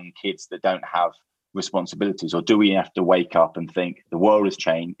those young kids that don't have responsibilities, or do we have to wake up and think the world is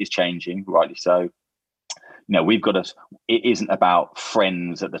changing, rightly so? It isn't about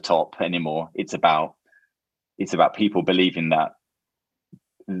friends at the top anymore. It's about people believing that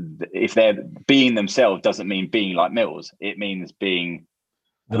if they're being themselves doesn't mean being like Mills. It means being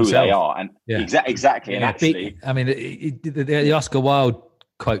who they are. And exactly. And actually, the Oscar Wilde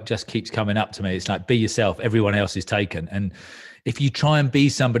quote just keeps coming up to me. It's like, be yourself, everyone else is taken. And if you try and be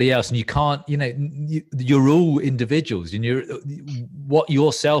somebody else and you can't, you're all individuals, and what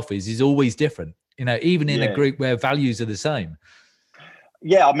yourself is always different, even in a group where values are the same.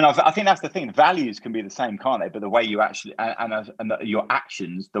 Yeah, I think that's the thing. Values can be the same, can't they? But the way you actually and your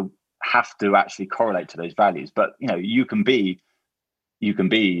actions have to actually correlate to those values. But you can be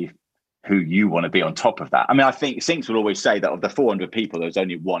who you want to be on top of that. I think Sinks will always say that of the 400 people, there's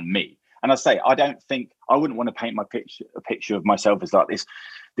only one me. And I say, I wouldn't want to paint a picture of myself as like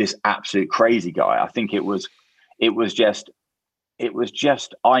this absolute crazy guy. I think it was just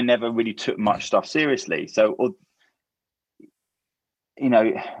I never really took much stuff seriously. So,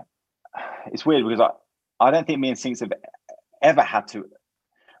 it's weird, because I don't think me and Sinks have ever had to.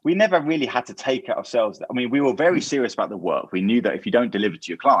 We never really had to take it ourselves. We were very serious about the work. We knew that if you don't deliver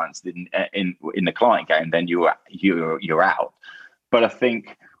to your clients in the client game, then you're out. But I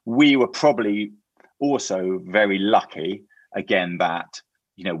think we were probably also very lucky, again, that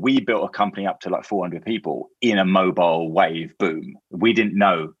we built a company up to like 400 people in a mobile wave boom. We didn't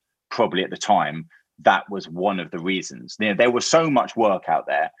know probably at the time that was one of the reasons. There was so much work out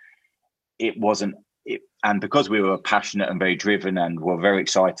there. And because we were passionate and very driven and were very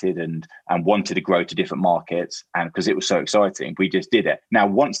excited and wanted to grow to different markets, and because it was so exciting, we just did it. Now,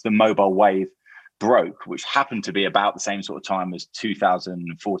 once the mobile wave broke, which happened to be about the same sort of time as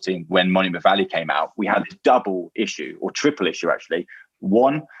 2014 when Monument Valley came out, we had this double issue, or triple issue actually.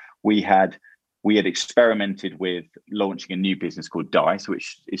 One, we had experimented with launching a new business called Dice,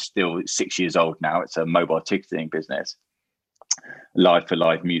 which is still 6 years old now. It's a mobile ticketing business, live for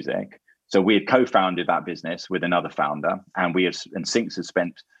live music. So we had co-founded that business with another founder, and Sinks has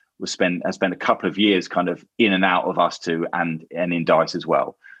spent a couple of years kind of in and out of us two, and in Dice as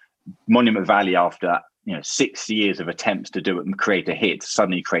well. Monument Valley, after 6 years of attempts to do it and create a hit,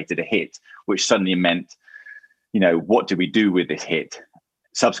 suddenly created a hit, which suddenly meant, what do we do with this hit?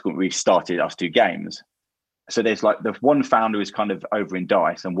 Subsequently, we started Us2 Games. so there's like the one founder is kind of over in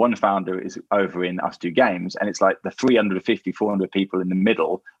DICE and one founder is over in Us2 Games. And it's like the 350, 400 people in the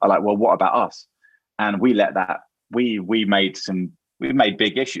middle are like, well, what about us? And we let that, we made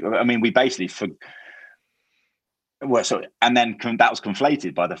big issues. I mean, we basically and then that was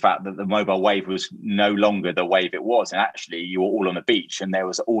conflated by the fact that the mobile wave was no longer the wave it was. And actually you were all on the beach, and there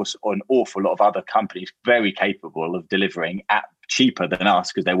was also an awful lot of other companies very capable of delivering at cheaper than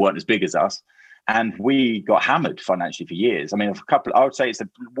us because they weren't as big as us. And we got hammered financially for years. I mean, I would say it's the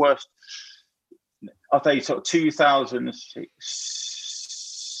worst. I'll say sort of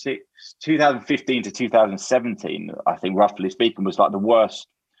 2015 to 2017, I think roughly speaking, was like the worst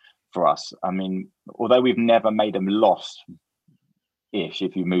for us. I mean, although we've never made a loss-ish,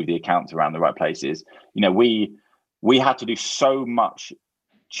 if you move the accounts around the right places, you know, we had to do so much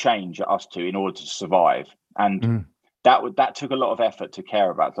change at Us2 in order to survive. And that took a lot of effort to care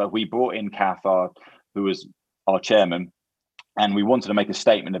about. So we brought in Cathar, who was our chairman, and we wanted to make a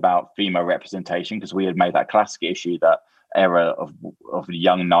statement about female representation because we had made that classic issue, that era of the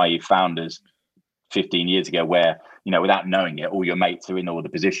young, naive founders 15 years ago, where, you know, without knowing it, all your mates are in all the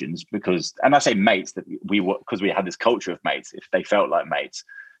positions because, and I say mates that because we had this culture of mates, if they felt like mates.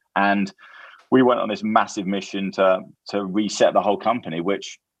 And we went on this massive mission to reset the whole company,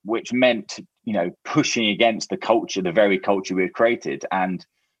 which meant, you know, pushing against the culture, the very culture we had created, and,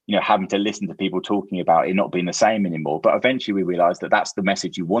 you know, having to listen to people talking about it not being the same anymore. But eventually we realized that that's the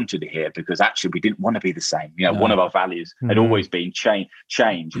message you wanted to hear, because actually we didn't want to be the same. You know, one of our values had always been change.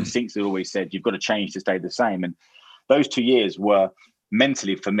 And Sinks had always said, you've got to change to stay the same. And those 2 years were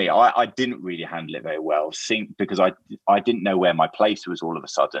mentally, for me, I didn't really handle it very well. Because I didn't know where my place was all of a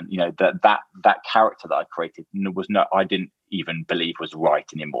sudden. You know, that character that I created I didn't even believe was right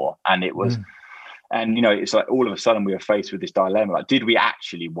anymore. And it was, and, you know, it's like all of a sudden we were faced with this dilemma. Like, did we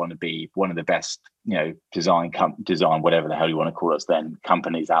actually want to be one of the best, you know, design, whatever the hell you want to call us then,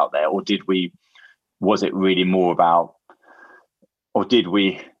 companies out there? Or was it really more about, or did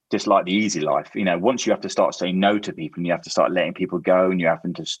we dislike the easy life? You know, once you have to start saying no to people and you have to start letting people go, and you have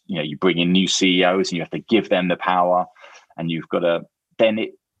to, you know, you bring in new CEOs and you have to give them the power, and you've got to, then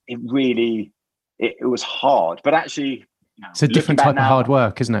it was hard. But actually, you know, it's a different type of hard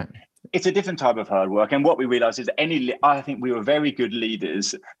work, isn't it? It's a different type of hard work. And what we realized is I think we were very good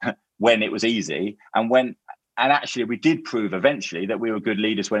leaders when it was easy. And actually we did prove eventually that we were good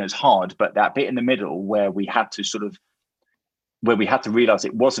leaders when it's hard. But that bit in the middle where we had to realize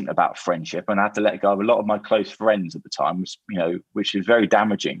it wasn't about friendship, and I had to let go of a lot of my close friends at the time, you know, which was very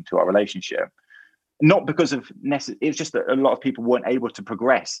damaging to our relationship. Not because of it's just that a lot of people weren't able to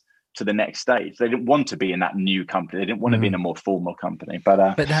progress to the next stage. They didn't want to be in that new company. They didn't want to be in a more formal company.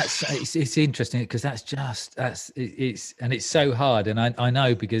 But it's interesting because it's so hard. And I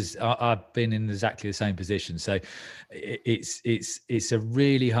know because I've been in exactly the same position. So it's a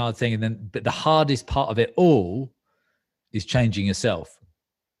really hard thing. But the hardest part of it all is changing yourself.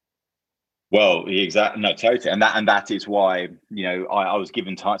 Well, exactly. No, totally. And that is why, you know, I was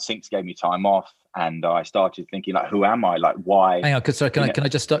given time. Sinks gave me time off, and I started thinking, like, who am I? Like, why? Hang on, can I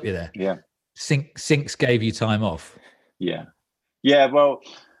just stop you there? Yeah. Sinks gave you time off. Yeah. Yeah. Well,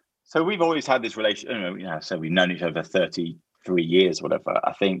 so we've always had this relationship. You know, so we've known each other 33 years, whatever.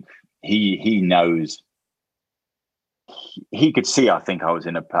 I think he knows. He could see, I think, I was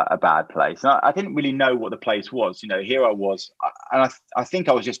in a bad place. And I didn't really know what the place was. You know, here I was, and I think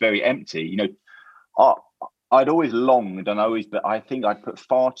I was just very empty. You know, I'd always longed, but I think I'd put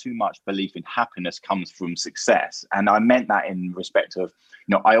far too much belief in happiness comes from success. And I meant that in respect of,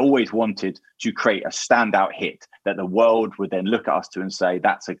 you know, I always wanted to create a standout hit that the world would then look at us to and say,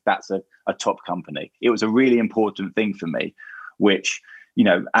 that's a top company. It was a really important thing for me, which, you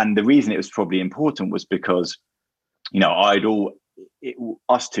know, and the reason it was probably important was because, you know,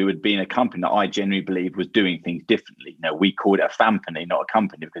 Us2 had been a company that I genuinely believed was doing things differently. You know, we called it a family, not a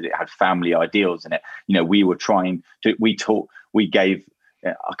company, because it had family ideals in it. You know, we were we gave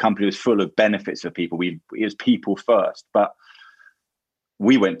a company was full of benefits for people. It was people first, but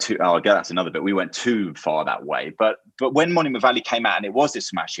we went that's another bit. We went too far that way. But when Monument Valley came out and it was this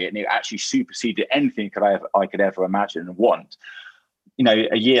smash hit and it actually superseded anything I could ever imagine and want, you know,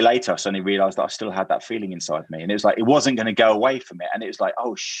 a year later, I suddenly realized that I still had that feeling inside me. And it was like, it wasn't going to go away from it. And it was like,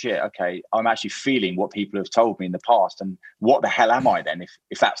 oh shit, okay, I'm actually feeling what people have told me in the past. And what the hell am I then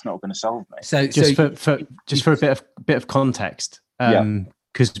if that's not going to solve me? So for a bit of context,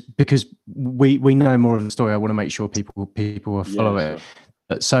 because we know more of the story. I want to make sure people will follow it.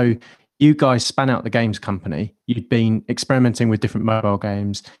 Sure. So you guys span out the games company. You'd been experimenting with different mobile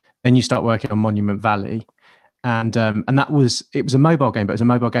games. Then you start working on Monument Valley. And it was a mobile game, but it was a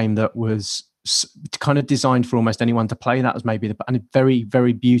mobile game that was kind of designed for almost anyone to play. That was maybe and very,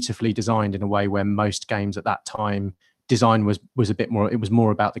 very beautifully designed in a way where most games at that time design was a bit more. It was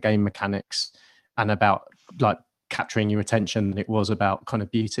more about the game mechanics and about like capturing your attention than it was about kind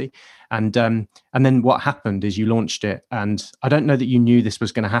of beauty. And then what happened is you launched it, and I don't know that you knew this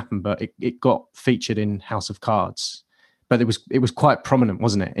was going to happen, but it got featured in House of Cards. But it was quite prominent,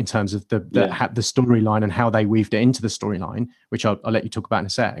 wasn't it, in terms of the storyline and how they weaved it into the storyline, which I'll let you talk about in a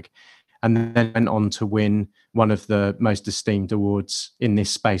sec. And then went on to win one of the most esteemed awards in this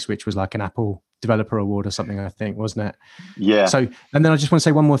space, which was like an Apple Developer Award or something, I think, wasn't it? Yeah. So, and then I just want to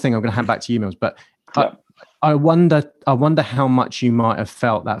say one more thing. I'm going to hand back to you, Mills. But I wonder how much you might have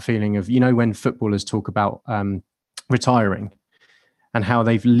felt that feeling of, when footballers talk about retiring and how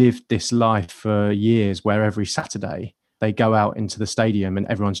they've lived this life for years, where every Saturday they go out into the stadium and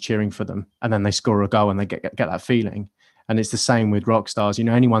everyone's cheering for them, and then they score a goal and they get that feeling. And it's the same with rock stars.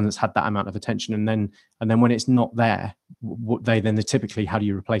 Anyone that's had that amount of attention, and then when it's not there, they typically, how do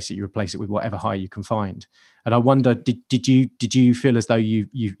you replace it? You replace it with whatever high you can find. And I wonder, did you feel as though you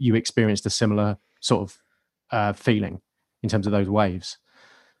experienced a similar sort of feeling in terms of those waves?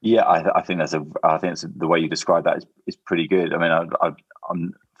 Yeah, I think that's the way you describe that is pretty good. I mean,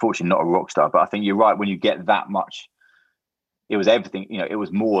 I'm fortunately not a rock star, but I think you're right. When you get that much, it was everything. It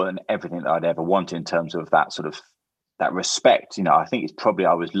was more than everything that I'd ever wanted in terms of that sort of that respect. I think it's probably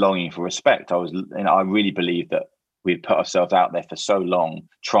I was longing for respect. I really believe that we'd put ourselves out there for so long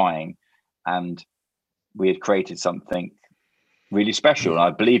trying, and we had created something really special, and I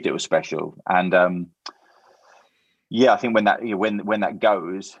believed it was special. And I think when that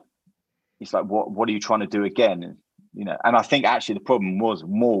goes, it's like, what are you trying to do again? And I think actually the problem was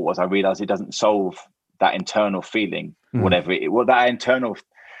I realized it doesn't solve that internal feeling, whatever it. Well, that internal.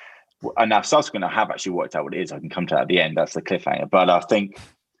 And now subsequently, I have actually worked out what it is. I can come to that at the end. That's the cliffhanger. But I think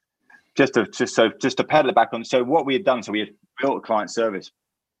just to pedal it back on. So what we had done, so we had built a client service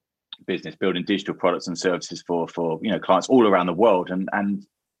business, building digital products and services for clients all around the world, and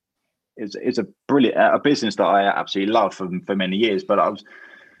it's a brilliant business that I absolutely love for many years. But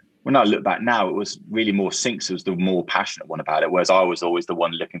when I look back now, it was really more Syncs was the more passionate one about it, whereas I was always the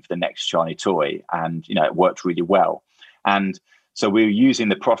one looking for the next shiny toy, and it worked really well. And so we were using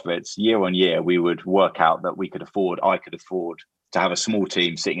the profits year on year. We would work out that I could afford to have a small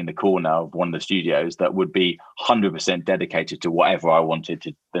team sitting in the corner of one of the studios that would be 100% dedicated to whatever I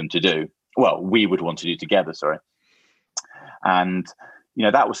wanted them to do. Well, we would want to do together, sorry. And,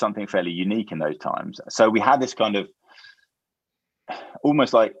 that was something fairly unique in those times. So we had this kind of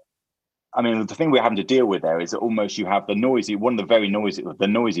almost like, I mean, the thing we're having to deal with there is that almost you have the noisy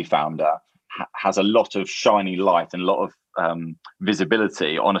founder has a lot of shiny light and a lot of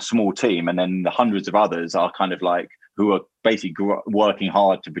visibility on a small team, and then the hundreds of others are kind of like who are basically working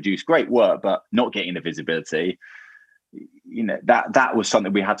hard to produce great work but not getting the visibility. That was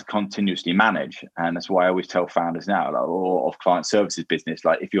something we had to continuously manage, and that's why I always tell founders now, or of client services business,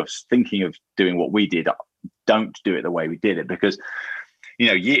 like if you're thinking of doing what we did, don't do it the way we did it, because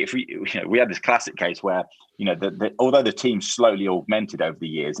if we had this classic case where although the team slowly augmented over the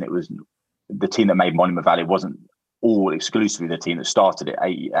years, and it was the team that made Monument Valley wasn't all exclusively the team that started it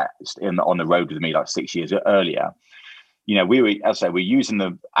on the road with me like 6 years earlier. We were, as I say, we're using me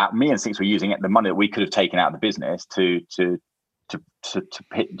and Syncs were using the money that we could have taken out of the business to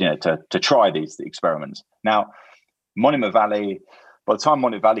try these experiments. Now, Monument Valley, by the time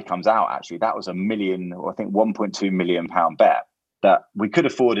Monument Valley comes out, actually, that was £1 million, or I think £1.2 million bet that we could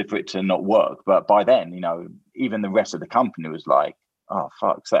afford it for it to not work. But by then, even the rest of the company was like, oh,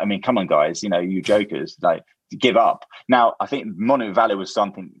 fuck. So, I mean, come on, guys, you jokers, like, give up. Now, I think Monument Valley was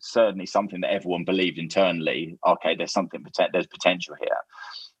certainly something that everyone believed internally. Okay, there's potential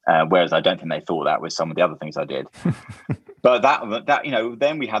here. Whereas I don't think they thought that with some of the other things I did. But that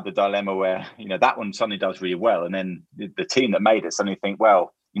then we had the dilemma where, that one suddenly does really well. And then the team that made it suddenly think,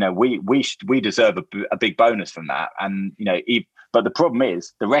 well, we deserve a big bonus from that. And, but the problem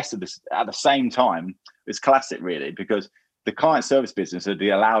is the rest of this at the same time is classic, really, because the client service business had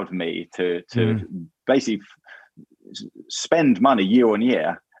allowed me to basically spend money year on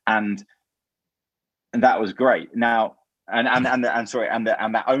year, and that was great. Now, and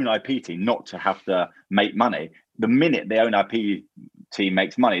that own IP team not to have to make money. The minute the own IP team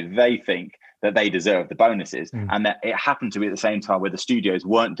makes money, they think that they deserve the bonuses, and that it happened to be at the same time where the studios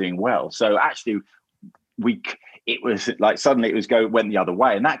weren't doing well. So actually, it was like suddenly it went the other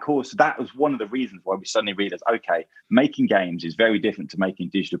way, and that was one of the reasons why we suddenly realized, okay, making games is very different to making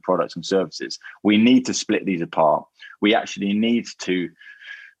digital products and services. We need to split these apart. We actually need to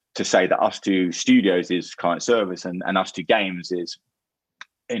say that us to studios is client service, and us to games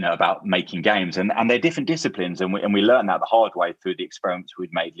about making games, and they're different disciplines, and we learned that the hard way through the experiments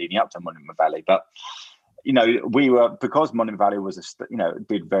we'd made leading up to Monument Valley. But because Monument Valley was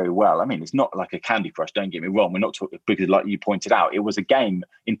did very well. I mean, it's not like a Candy Crush, don't get me wrong. We're not talking, because like you pointed out, it was a game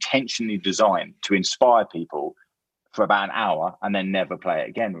intentionally designed to inspire people for about an hour and then never play it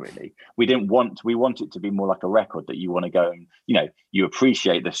again. Really, we want it to be more like a record that you want to go and you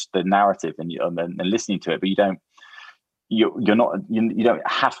appreciate the narrative and listening to it, but you don't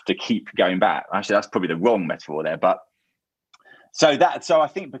have to keep going back. Actually, that's probably the wrong metaphor there. But so I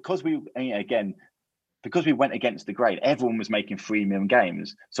think because we went against the grain, everyone was making freemium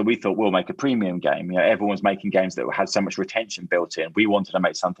games. So we thought we'll make a premium game. Everyone was making games that had so much retention built in. We wanted to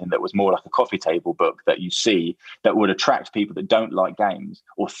make something that was more like a coffee table book that you see that would attract people that don't like games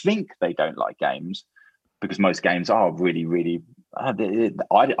or think they don't like games, because most games are really, really. I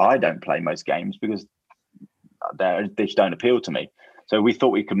don't play most games because they just don't appeal to me. So we thought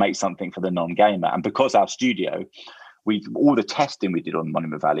we could make something for the non-gamer, and because our studio, all the testing we did on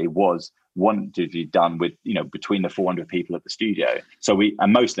Monument Valley wanted to be done with between the 400 people at the studio. So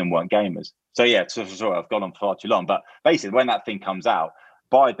and most of them weren't gamers. So yeah, sorry, I've gone on far too long. But basically, when that thing comes out,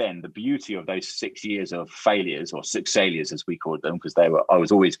 by then the beauty of those 6 years of failures, or 6 failures as we called them, because I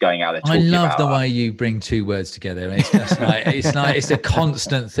was always going out there talking I love about the way you bring 2 words together. It's just it's a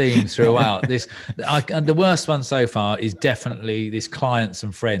constant theme throughout this. The worst one so far is definitely this clients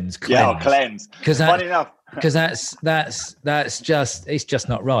and friends cleanse. Yeah, cleanse. Because funny enough, because it's just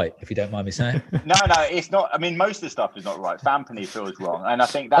not right, if you don't mind me saying. No, it's not. I mean, most of the stuff is not right. Fampany feels wrong, and I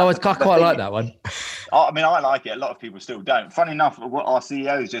think that. I quite like that one. I mean, I like it. A lot of people still don't. Funny enough, what our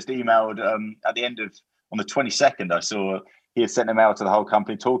CEO's just emailed at the end of on the 22nd, I saw he had sent an email to the whole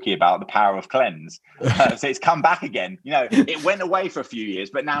company talking about the power of cleanse. So it's come back again. It went away for a few years,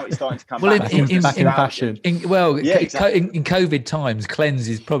 but now it's starting to come back. In fashion. In COVID times, cleanse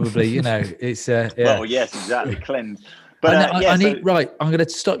is probably it's yeah. Well, yes, exactly, cleanse. But I'm going to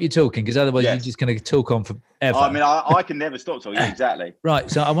stop you talking, because otherwise you're just going to talk on forever. I mean, I can never stop talking. Exactly.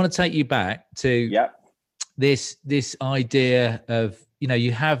 Right. So I want to take you back to this idea of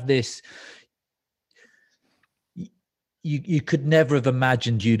you have this. You could never have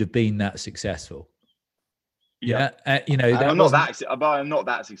imagined you'd have been that successful. Yeah. I'm not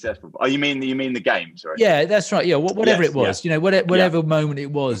that successful. Oh, you mean the games, right? Yeah, that's right. Yeah. Whatever it was, whatever moment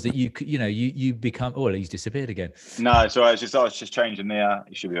it was that you become. Oh, he's disappeared again. No, sorry. I was just changing the.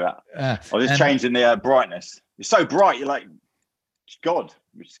 You should be right. I was just changing the brightness. It's so bright. You're like, God,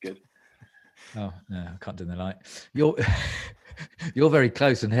 which is good. Oh no, I can't do the light. You're very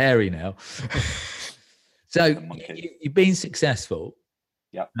close and hairy now. So you've been successful.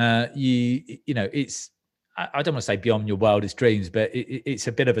 Yeah. It's. I don't want to say beyond your wildest dreams, but it's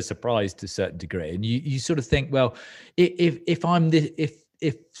a bit of a surprise to a certain degree. And you sort of think, well, if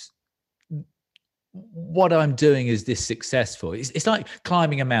what I'm doing is this successful, it's like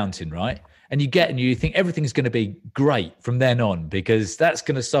climbing a mountain, right? And you think everything's going to be great from then on, because that's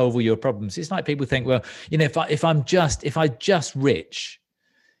going to solve all your problems. It's like people think, well, if I just rich,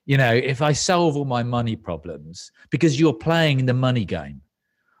 if I solve all my money problems, because you're playing the money game,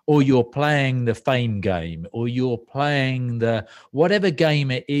 or you're playing the fame game, or you're playing the whatever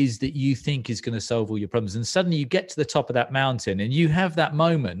game it is that you think is going to solve all your problems. And suddenly you get to the top of that mountain and you have that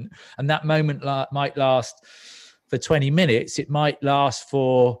moment, and that moment might last for 20 minutes. It might last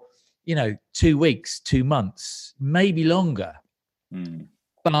for, 2 weeks, 2 months, maybe longer.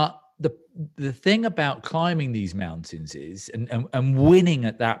 But the thing about climbing these mountains is, and winning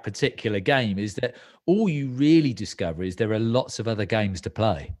at that particular game, is that all you really discover is there are lots of other games to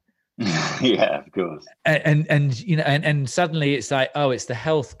play. Yeah, of course. And suddenly it's like, oh, it's the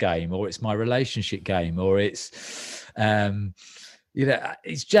health game, or it's my relationship game, or it's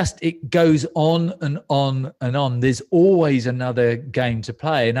it's just, it goes on and on and on. There's always another game to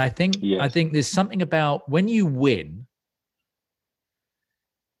play. And I think there's something about when you win,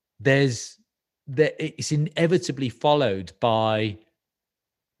 it's inevitably followed by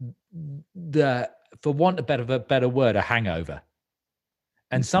for want of a better word, a hangover.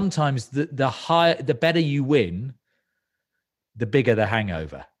 And sometimes the better you win, the bigger the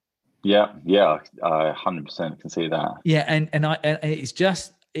hangover. Yeah, I 100% can see that. Yeah, and it's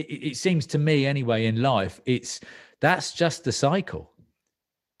just, it seems to me anyway in life, that's just the cycle.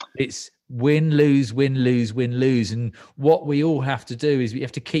 It's win, lose, win, lose, win, lose. And what we all have to do is we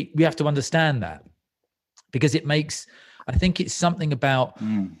have to understand that, because it makes, I think it's something about,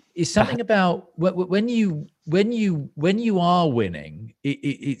 it's something about when you are winning,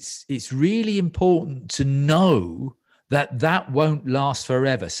 it's really important to know that won't last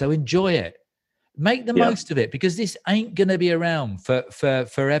forever. So enjoy it. Make the most of it, because this ain't going to be around for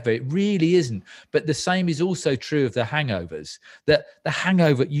forever. It really isn't. But the same is also true of the hangovers. That the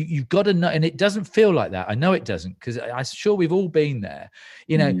hangover, you've got to know, and it doesn't feel like that. I know it doesn't, because I'm sure we've all been there.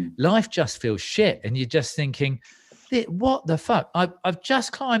 You know, life just feels shit, and you're just thinking, what the fuck? I've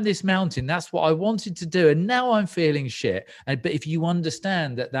just climbed this mountain. That's what I wanted to do, and now I'm feeling shit. But if you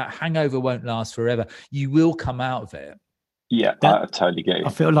understand that hangover won't last forever, you will come out of it. Yeah, I totally get it. I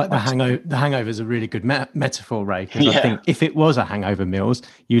feel like the hangover is a really good metaphor, Ray, because I think if it was a hangover, Mills,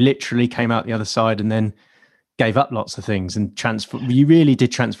 you literally came out the other side and then gave up lots of things and you really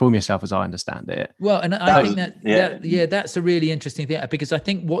did transform yourself, as I understand it. Well, and I think that's a really interesting thing, because I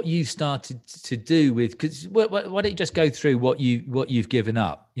think what you started to do with, because why don't you just go through what you've given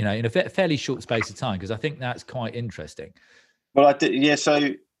up, you know, in a fairly short space of time, because I think that's quite interesting. Well, I did, yeah.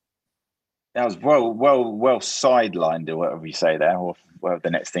 So that was well sidelined, or whatever you say there, or whatever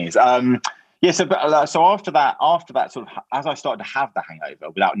the next thing is. So after that, sort of, as I started to have the hangover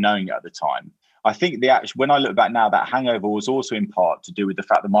without knowing it at the time, I think when I look back now, that hangover was also in part to do with the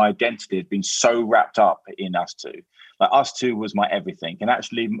fact that my identity had been so wrapped up in Us Two. Like, Us Two was my everything. And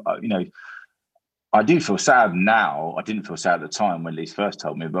actually, you know, I do feel sad now. I didn't feel sad at the time when Lise first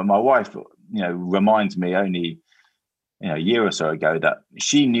told me, but my wife, you know, reminds me only, you know, a year or so ago that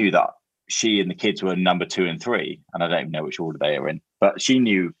she knew that she and the kids were number 2 and 3, and I don't even know which order they are in, but she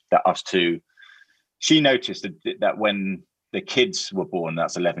knew that Us Two. She noticed that when the kids were born,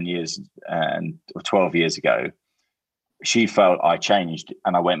 that's 11 years or 12 years ago, she felt I changed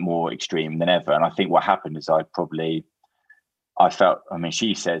and I went more extreme than ever. And I think what happened is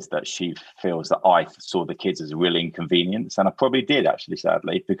she says that she feels that I saw the kids as a real inconvenience, and I probably did, actually,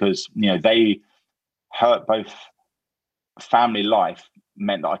 sadly, because, you know, they hurt both. Family life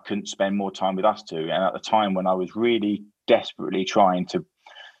meant that I couldn't spend more time with Us Two, and at the time when I was really desperately trying to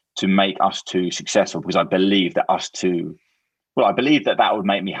make Us Two successful, because I believed that Us Two, well, I believed that would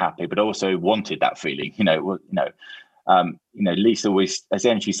make me happy, but also wanted that feeling. Lisa always, as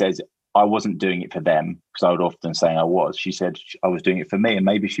she says, I wasn't doing it for them, because I would often say I was. She said I was doing it for me, and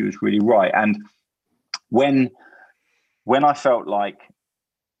maybe she was really right. And when I felt like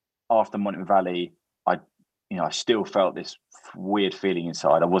after Monument Valley, I still felt this weird feeling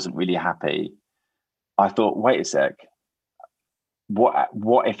inside. I wasn't really happy. I thought, wait a sec. What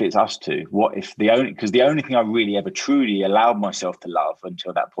if it's Us Two? What if the only thing I really ever truly allowed myself to love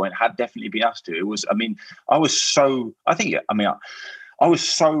until that point had definitely been Us Two. It was, I was so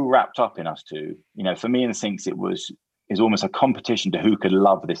wrapped up in Us Two. You know, for me and Sinks, is almost a competition to who could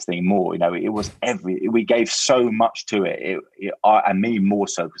love this thing more. You know, it was we gave so much to it. And me more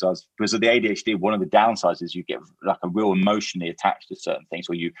so, because of the ADHD. One of the downsides is you get like a real emotionally attached to certain things,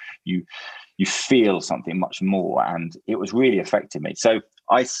 or you feel something much more, and it was really affecting me. So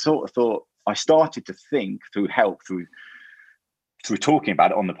I sort of thought, I started to think through talking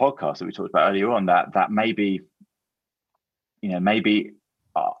about it on the podcast that we talked about earlier on, that maybe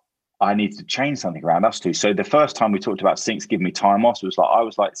I need to change something around Us Two. So the first time we talked about Sinks giving me time off, I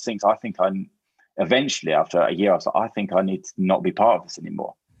was like, Sinks, I think eventually after a year, I was like, I think I need to not be part of this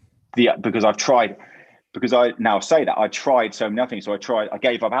anymore. Because I now say that I tried so many things. So I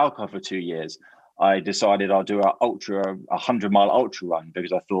gave up alcohol for 2 years. I decided I'll do a 100-mile ultra run,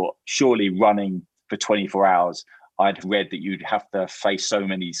 because I thought surely running for 24 hours, I'd read that you'd have to face so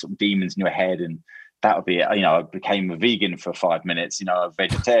many sort of demons in your head, and that would be it. You know, I became a vegan for 5 minutes, you know, a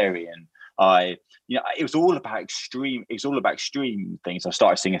vegetarian. It was all about extreme. It's all about extreme things. I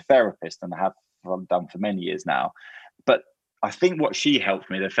started seeing a therapist, and I have done for many years now. But I think what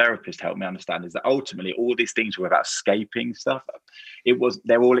the therapist helped me understand, is that ultimately all these things were about escaping stuff.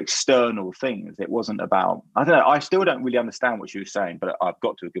 They're all external things. It wasn't about, I don't know. I still don't really understand what she was saying, but I've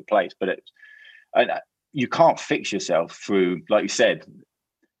got to a good place. But you can't fix yourself through, like you said,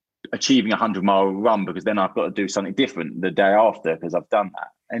 achieving a 100-mile run, because then I've got to do something different the day after, because I've done that.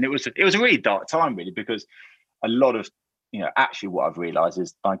 And it was a really dark time, really, because a lot of, actually what I've realized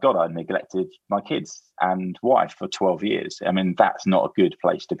is, my God, I neglected my kids and wife for 12 years. I mean, that's not a good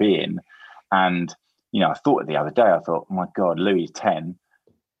place to be in. And, I thought the other day, oh my God, Louis is 10.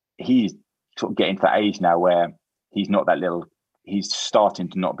 He's sort of getting to that age now where he's starting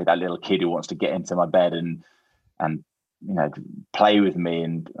to not be that little kid who wants to get into my bed and play with me.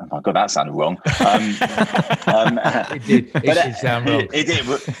 And oh my God, that sounded wrong. It did sound wrong. It did,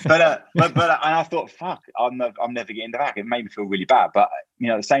 but and I thought, fuck, I'm never getting back. It made me feel really bad. But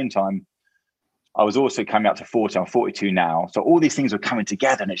at the same time, I was also coming up to 40. I'm 42 now, so all these things were coming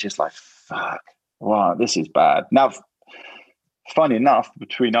together, and it's just like, fuck, wow, this is bad. Now, funny enough,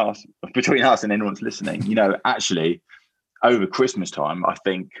 between us and anyone listening, actually, over Christmas time, I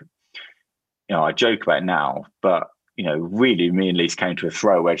think, I joke about it now, but really, me and Lise came to a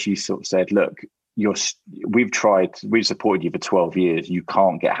throw where she sort of said, "Look, we've supported you for 12 years. You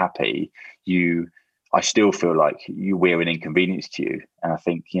can't get happy. I still feel like we're an inconvenience to you. And I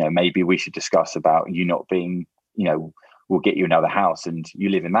think, maybe we should discuss about you not being, we'll get you another house and you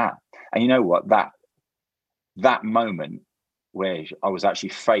live in that." And you know what, that moment where I was actually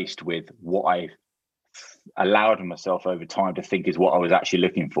faced with what I allowed myself over time to think is what I was actually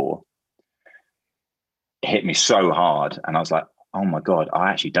looking for, it hit me so hard. And I was like, oh my God,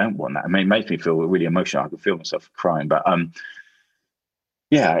 I actually don't want that. I mean, it makes me feel really emotional. I could feel myself crying, but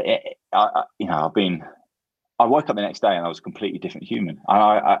I woke up the next day and I was a completely different human.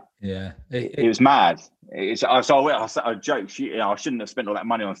 It was mad. I joked, I shouldn't have spent all that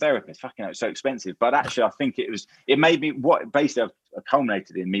money on therapists. Fucking hell, it's so expensive. But actually, I think it made me, what basically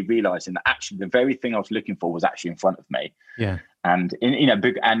culminated in me realizing that actually the very thing I was looking for was actually in front of me. Yeah. And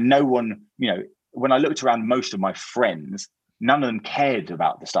and no one, when I looked around, most of my friends, none of them cared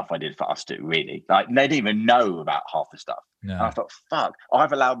about the stuff I did for Us Two, really. Like, they didn't even know about half the stuff. No. And I thought, fuck,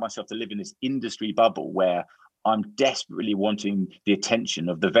 I've allowed myself to live in this industry bubble where I'm desperately wanting the attention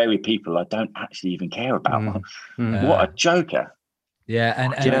of the very people I don't actually even care about. What a joker. Yeah,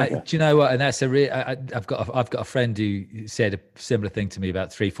 and do you know what? And that's I've got a friend who said a similar thing to me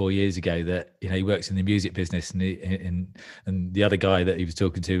about 3-4 years ago, that he works in the music business, and the other guy that he was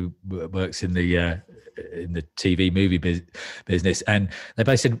talking to works in the TV movie business, and they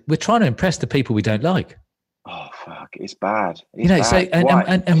both said, we're trying to impress the people we don't like. Oh fuck, it's bad. Bad. So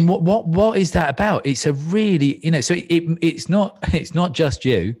and what is that about? It's a really, so it's not just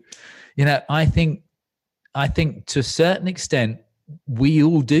you. I think to a certain extent we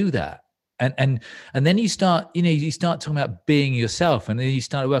all do that, and then you start talking about being yourself, and then you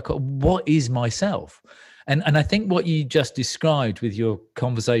start to work out, what is myself, and I think what you just described with your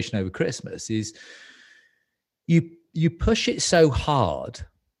conversation over Christmas is you push it so hard.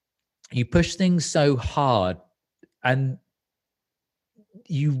 You push things so hard, and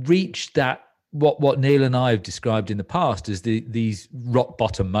you reach that what Neil and I have described in the past as these rock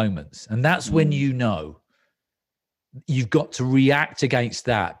bottom moments, and that's when you've got to react against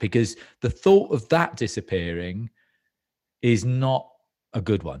that, because the thought of that disappearing is not a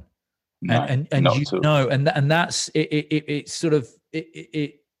good one. No, and that's it. It's sort of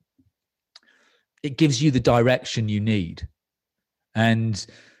it gives you the direction you need, and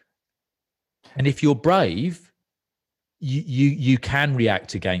if you're brave, you can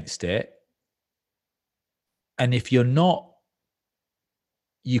react against it. And if you're not,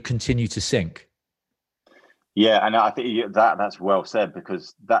 you continue to sink. Yeah, and I think that's well said,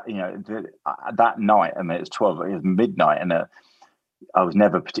 because that that night, I mean, it was midnight, and I was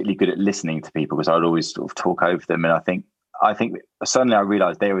never particularly good at listening to people because I would always sort of talk over them. And I think suddenly I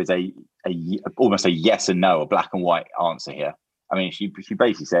realised there is a almost a yes and no, a black and white answer here. I mean, she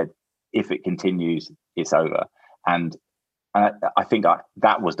basically said, if it continues, it's over. And I think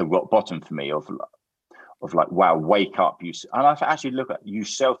that was the rock bottom for me of like, wow, wake up. And I actually look at you,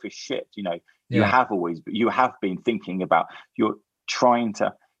 selfish shit. You have been thinking about, you're trying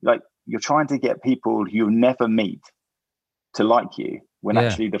to get people you'll never meet to like you, when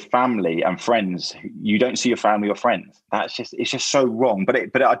actually the family and friends, you don't see your family or friends. It's just so wrong.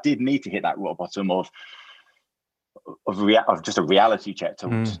 But I did need to hit that rock bottom of just a reality check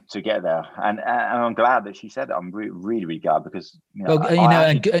to get there, and I'm glad that she said it. I'm really, really glad, because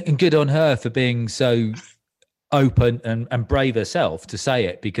and good on her for being so open and brave herself to say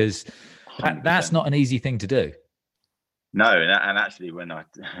it, because that's not an easy thing to do. No, and actually when I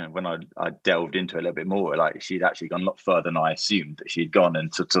delved into it a little bit more, like, she'd actually gone a lot further than I assumed that she'd gone,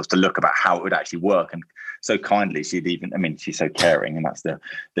 and to look about how it would actually work, and so kindly she's so caring, and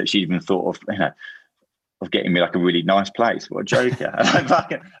that she even thought of getting me like a really nice place. What a joker.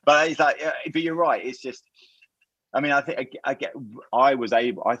 But it's like, but you're right. It's just, I mean, I think I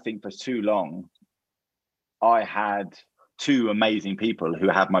think for too long, I had two amazing people who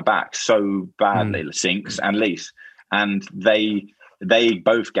had my back so badly, Sinks and Lise, and they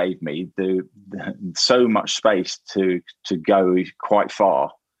both gave me so much space to go quite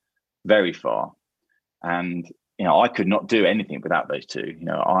far, very far. And, I could not do anything without those two.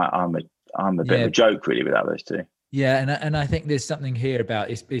 I'm a bit of a joke, really, without those two. Yeah, and I think there's something here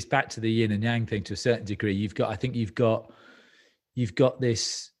about it's back to the yin and yang thing to a certain degree. You've got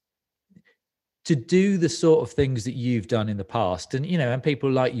this to do the sort of things that you've done in the past, and and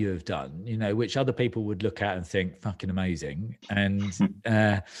people like you have done, which other people would look at and think fucking amazing, and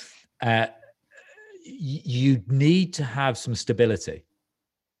you need to have some stability.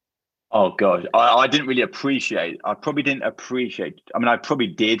 Oh God, I didn't really appreciate. I probably didn't appreciate. I mean, I probably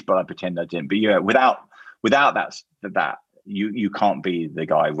did, but I pretend I didn't. But yeah, without that, you can't be the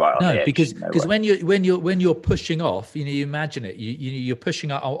guy right on No, the edge. because when you're pushing off, you imagine it. You're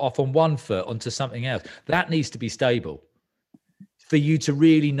pushing off on one foot onto something else. That needs to be stable for you to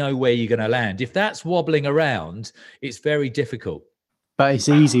really know where you're going to land. If that's wobbling around, it's very difficult. But it's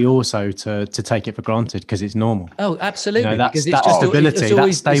easy also to take it for granted because it's normal. Oh, absolutely. That's because that stability,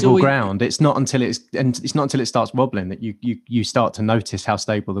 that stable ground. It's not until it starts wobbling that you start to notice how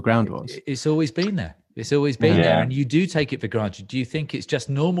stable the ground was. It's always been there. It's always been there, and you do take it for granted. Do you think it's just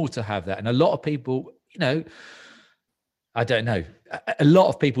normal to have that? And a lot of people, I don't know. A lot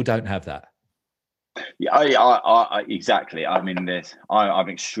of people don't have that. Yeah, I exactly. I mean, I'm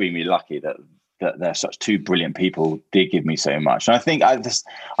extremely lucky that they're such two brilliant people did give me so much. And I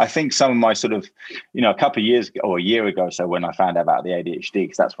think some of my sort of, a couple of years ago or a year ago or so when I found out about the ADHD,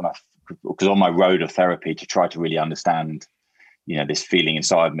 because that's when because on my road of therapy to try to really understand, this feeling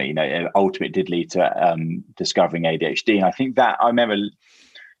inside me, ultimately it did lead to discovering ADHD. And I think that I remember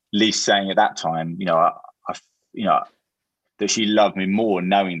Lise saying at that time, that she loved me more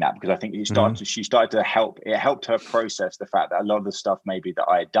knowing that, because I think she started to help. It helped her process the fact that a lot of the stuff maybe that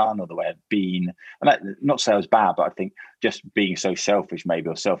I had done or the way I'd been, and not to say I was bad, but I think just being so selfish maybe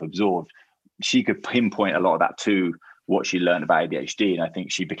or self-absorbed, she could pinpoint a lot of that to what she learned about ADHD. And I think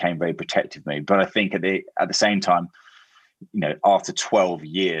she became very protective of me. But I think at the same time, after 12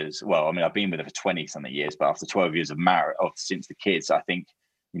 years, well, I mean, I've been with her for 20 something years, but after 12 years of marriage, since the kids, I think,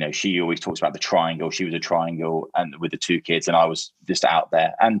 she always talks about the triangle. She was a triangle and with the two kids, and I was just out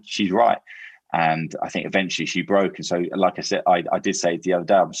there, and she's right. And I think eventually she broke. And so, like I said, I did say the other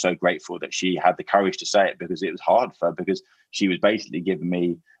day, I'm so grateful that she had the courage to say it, because it was hard for her, because she was basically giving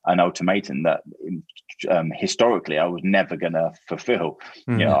me an ultimatum that historically I was never going to fulfill.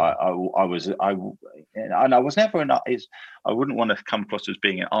 I was never I wouldn't want to come across as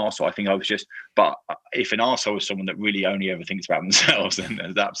being an arsehole. I think I was just, but if an arsehole is someone that really only ever thinks about themselves, then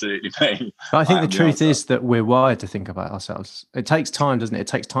there's absolutely me. But I think the truth is that we're wired to think about ourselves. It takes time, doesn't it? It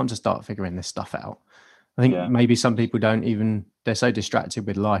takes time to start figuring this stuff out. I think maybe some people they're so distracted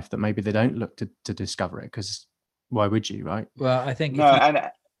with life that maybe they don't look to discover it, because why would you, right? Well, I think I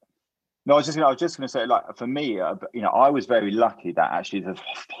was just going to say, like, for me, I was very lucky that actually the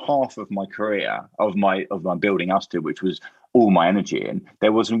half of my career of my building Us Two, which was all my energy in,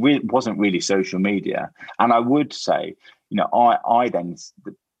 there wasn't really social media. And I would say, I then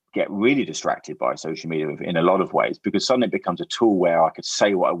get really distracted by social media in a lot of ways, because suddenly it becomes a tool where I could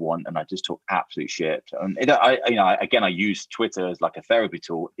say what I want and I just talk absolute shit. And I used Twitter as like a therapy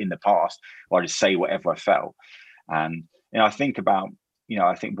tool in the past, where I just say whatever I felt. And I think about,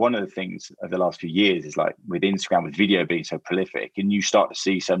 I think one of the things of the last few years is, like, with Instagram, with video being so prolific, and you start to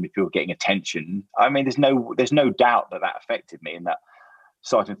see so many people getting attention. I mean, there's no doubt that affected me, and that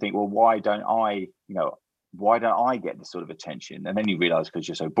starting to think, well, why don't I get this sort of attention? And then you realize, because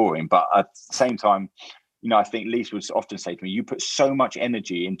you're so boring. But at the same time, I think Lise would often say to me, you put so much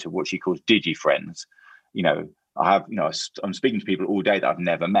energy into what she calls digi friends. I have, I'm speaking to people all day that I've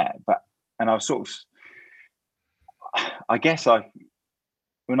never met, and I was sort of, I guess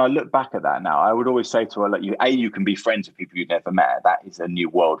when I look back at that now, I would always say to her, like, you can be friends with people you've never met. That is a new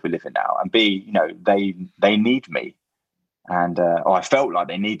world we live in now. And B, they need me. And I felt like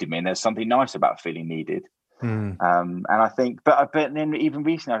they needed me. And there's something nice about feeling needed. And I think, but then even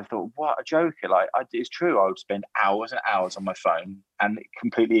recently I thought, what a joker. Like, it's true. I would spend hours and hours on my phone and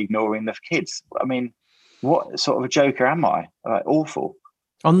completely ignoring the kids. I mean, what sort of a joker am I? Like, awful.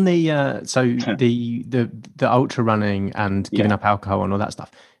 On the the ultra running and giving up alcohol and all that stuff.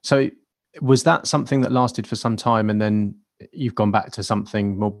 So was that something that lasted for some time, and then you've gone back to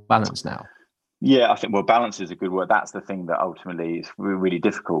something more balanced now? Yeah, I think, well, balance is a good word. That's the thing that ultimately is really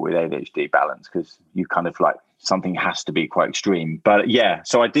difficult with ADHD, balance, because you kind of like, something has to be quite extreme. But yeah,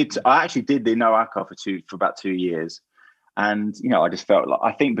 so I actually did the no alcohol for about 2 years. And, I just felt like,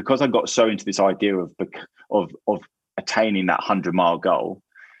 I think because I got so into this idea of attaining that 100-mile goal,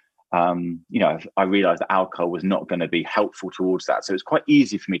 I realized that alcohol was not going to be helpful towards that. So it's quite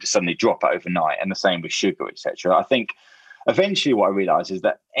easy for me to suddenly drop it overnight, and the same with sugar, etc. I think eventually what I realized is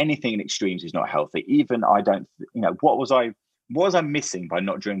that anything in extremes is not healthy. Even what was I missing by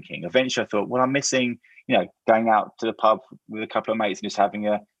not drinking? Eventually I thought, well, I'm missing, going out to the pub with a couple of mates and just having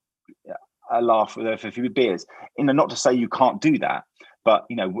a laugh with a few beers. Not to say you can't do that, but,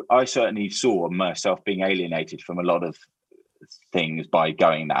 I certainly saw myself being alienated from a lot of things by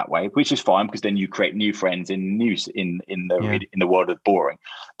going that way, which is fine, because then you create new friends in the world of boring.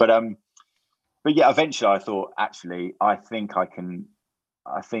 But yeah, eventually I thought, actually, I think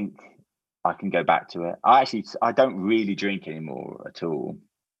I can go back to it. I don't really drink anymore at all.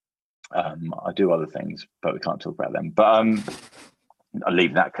 I do other things, but we can't talk about them. But I'll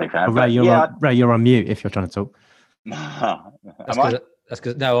leave that cliffhanger. Ray, you're on mute if you're trying to talk. That's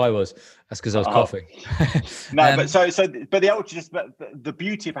because no, I was. That's because I was coughing. No, but the ultra, but the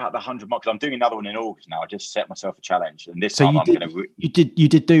beauty about the 100 miles. I'm doing another one in August now. I just set myself a challenge, and this time you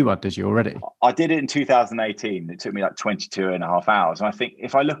did do one, did you already? I did it in 2018. It took me like 22 and a half hours, and I think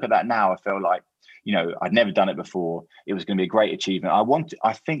if I look at that now, I feel like, you know, I'd never done it before. It was going to be a great achievement.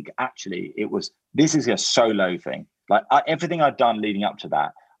 I think actually this is a solo thing. Like everything I'd done leading up to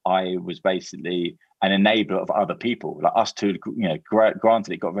that, I was basically an enabler of other people, like us two. You know,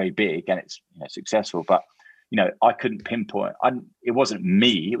 granted, it got very big and it's, you know, successful, but, you know, I couldn't pinpoint. It wasn't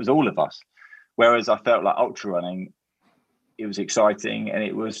me; it was all of us. Whereas I felt like ultra running, it was exciting,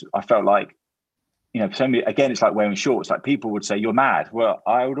 and I felt like, you know, again, it's like wearing shorts. Like people would say, "You're mad." Well,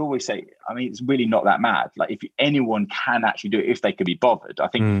 I would always say, I mean, it's really not that mad. Like if anyone can actually do it, if they could be bothered, I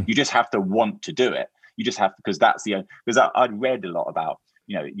think you just have to want to do it. You just have, because I'd read a lot about,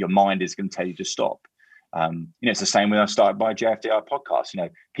 you know, your mind is going to tell you to stop. You know, it's the same when I started my JFDR podcast. You know,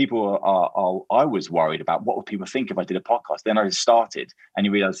 people I was worried about what would people think if I did a podcast. Then I just started, and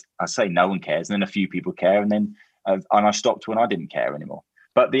you realize, I say no one cares, and then a few people care, and then and I stopped when I didn't care anymore.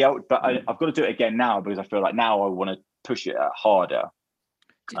 But I've got to do it again now, because I feel like now I want to push it harder.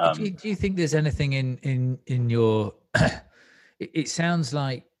 Do you think there's anything in your? It sounds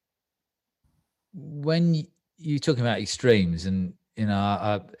like when you're talking about extremes, and you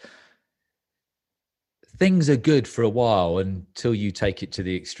know, things are good for a while until you take it to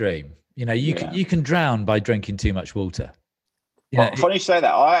the extreme. You know, you can drown by drinking too much water. Well, funny you say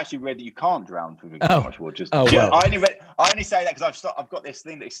that. I actually read that you can't drown from drinking too much water. I only say that because I've got this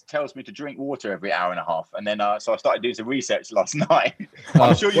thing that tells me to drink water every hour and a half, and then so I started doing some research last night.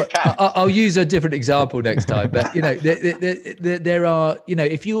 I'm sure you can. I'll use a different example next time, but you know, there are, you know,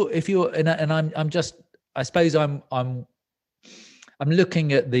 if you're and I'm just, I suppose I'm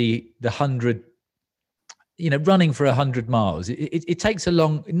looking at the 100. You know, running for 100 miles, it takes a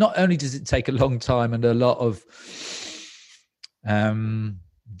long. Not only does it take a long time and a lot of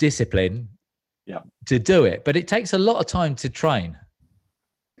discipline to do it, but it takes a lot of time to train.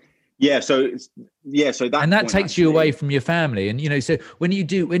 So that takes you away from your family. And you know, so when you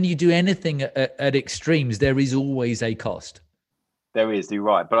do anything at extremes, there is always a cost. There is, you're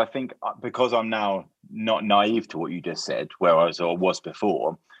right. But I think because I'm now not naive to what you just said, where I was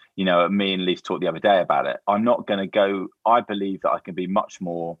before, you know, me and Leaf talked the other day about it. I'm not going to go. I believe that I can be much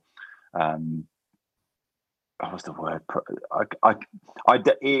more. What's the word?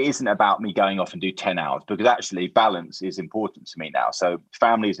 It isn't about me going off and do 10 hours, because actually balance is important to me now. So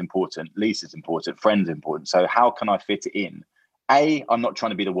family is important, Lisa is important, friends are important. So how can I fit it in? I'm not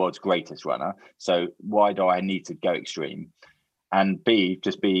trying to be the world's greatest runner. So why do I need to go extreme? And B,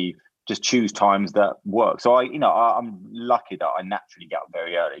 just choose times that work. So I'm lucky that I naturally get up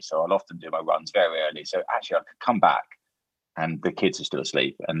very early. So I'll often do my runs very early. So actually I could come back and the kids are still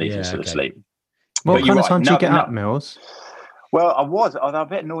asleep and Lisa are still asleep. What kind of time do you get up, Mills? Well, I'm a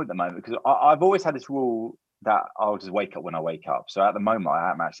bit annoyed at the moment, because I've always had this rule that I'll just wake up when I wake up. So at the moment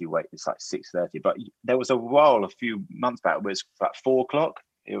I am actually it's like 6:30, but there was a while a few months back where it's like 4:00.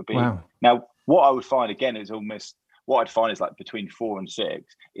 It would be. Wow. Now what I would find again is almost, what I'd find is like between 4 and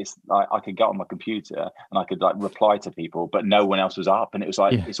 6, it's like I could get on my computer and I could like reply to people, but no one else was up. And it was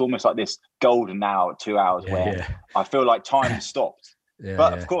like, it's almost like this golden hour, 2 hours where I feel like time stopped.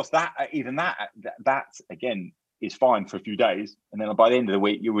 Of course that again is fine for a few days. And then by the end of the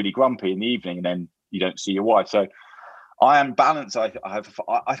week, you're really grumpy in the evening and then you don't see your wife. So I am balanced.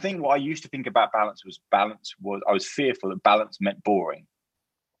 I think what I used to think about balance was I was fearful that balance meant boring.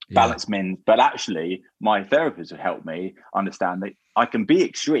 Balance means, but actually my therapist have helped me understand that I can be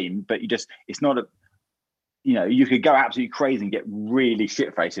extreme, but it's not you could go absolutely crazy and get really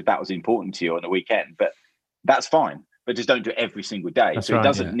shit-faced if that was important to you on the weekend, but that's fine. But just don't do it every single day. That's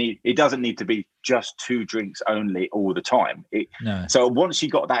it doesn't need to be just 2 drinks only all the time. So once you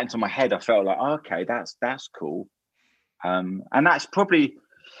got that into my head, I felt like, okay, that's cool. And that's probably,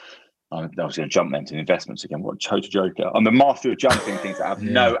 I was going to jump then to investments again. What a total joker. I'm the master of jumping things that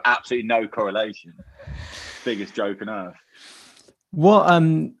have absolutely no correlation. Biggest joke on earth. What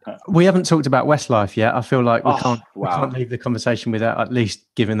we haven't talked about Westlife yet. I feel like we can't leave the conversation without at least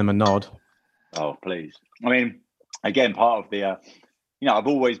giving them a nod. Oh, please. I mean, again, part of the I've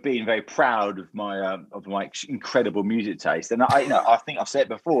always been very proud of my incredible music taste. And I think I've said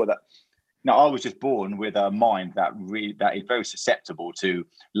before that I was just born with a mind that is very susceptible to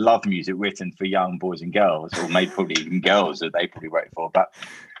love music written for young boys and girls, or maybe probably even girls that they probably wrote for. But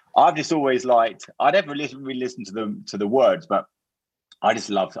I've just always liked. I never really listen to the words, but I just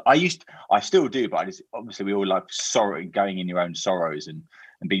love. I still do, but I just obviously we all like sorrow, going in your own sorrows and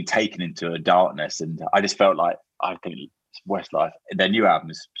being taken into a darkness. And I just felt like I think Westlife, their new album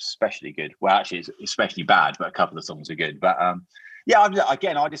is especially good. Well, actually, it's especially bad, but a couple of songs are good. But yeah,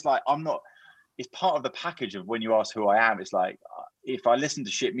 I just like I'm not. It's part of the package of when you ask who I am. It's like if I listen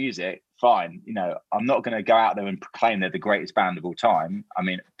to shit music, fine. You know, I'm not going to go out there and proclaim they're the greatest band of all time. I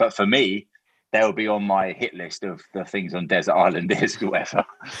mean, but for me, they'll be on my hit list of the things on Desert Island Disc or whatever.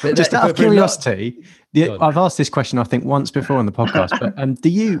 Just out of curiosity, I've asked this question I think once before on the podcast. But do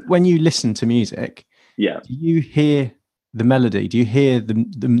you, when you listen to music, do you hear the melody? Do you hear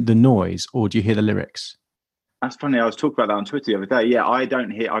the noise, or do you hear the lyrics? That's funny. I was talking about that on Twitter the other day. Yeah,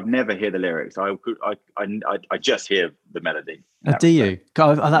 I've never hear the lyrics. I just hear the melody. Do you?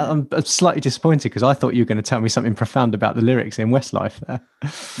 God, I'm slightly disappointed because I thought you were going to tell me something profound about the lyrics in Westlife there.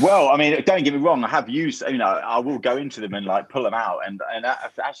 Well, I mean, don't get me wrong. I have used, you know, I will go into them and like pull them out. And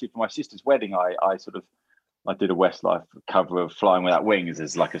actually for my sister's wedding, I did a Westlife cover of Flying Without Wings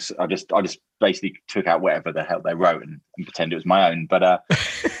as like I just basically took out whatever the hell they wrote and pretend it was my own. But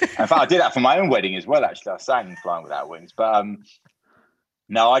in fact, I did that for my own wedding as well. Actually, I sang Flying Without Wings. But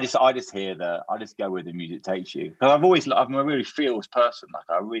no, I just go where the music takes you. Because I'm a really feels person. Like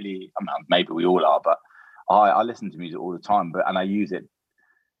I mean, maybe we all are, but I listen to music all the time. And I use it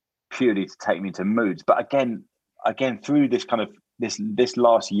purely to take me into moods. But again, through this kind of this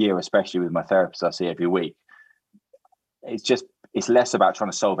last year, especially with my therapist I see every week. It's less about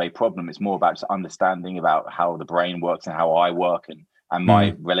trying to solve a problem. It's more about just understanding about how the brain works and how I work and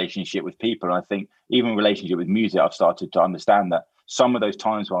my relationship with people. And I think even relationship with music, I've started to understand that some of those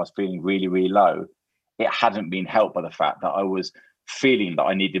times when I was feeling really, really low, it hadn't been helped by the fact that I was feeling that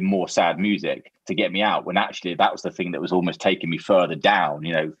I needed more sad music to get me out, when actually that was the thing that was almost taking me further down,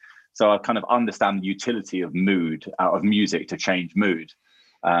 you know. So I kind of understand the utility of mood, out of music to change mood,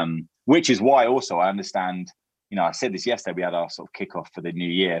 which is why also I understand. You know, I said this yesterday, we had our sort of kickoff for the new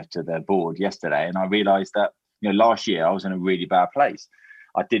year to the board yesterday. And I realized that, you know, last year I was in a really bad place.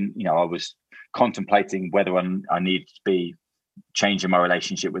 I was contemplating whether I needed to be changing my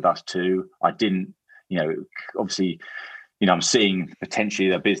relationship with Us Two. I didn't, you know, obviously, you know, I'm seeing potentially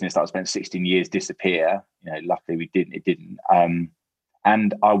the business that I spent 16 years disappear. You know, luckily it didn't.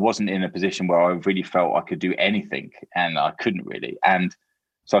 And I wasn't in a position where I really felt I could do anything, and I couldn't really. And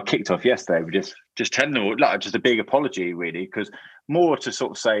so I kicked off yesterday with just telling them, like, just a big apology, really, because more to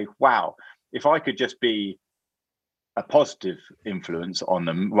sort of say, wow, if I could just be a positive influence on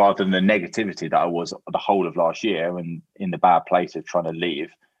them rather than the negativity that I was the whole of last year and in the bad place of trying to leave,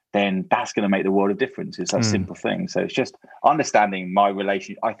 then that's going to make the world a difference. It's that simple thing. So it's just understanding my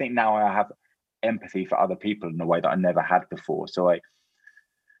relation. I think now I have empathy for other people in a way that I never had before. So I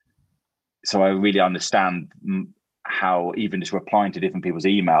really understand how even just replying to different people's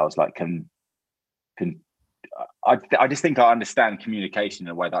emails I just think I understand communication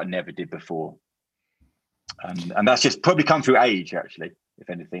in a way that I never did before, and that's just probably come through age, actually, if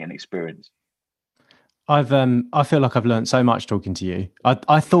anything, and experience. I feel like I've learned so much talking to you.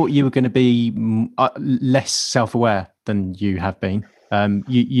 I thought you were going to be less self-aware than you have been.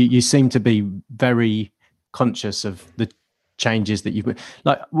 You seem to be very conscious of the changes that you've,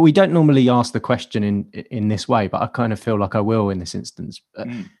 like, we don't normally ask the question in this way, but I kind of feel like I will in this instance.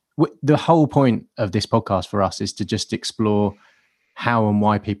 The whole point of this podcast for us is to just explore how and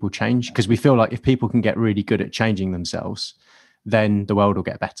why people change, because we feel like if people can get really good at changing themselves, then the world will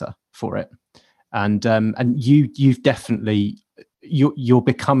get better for it. And you've definitely, you're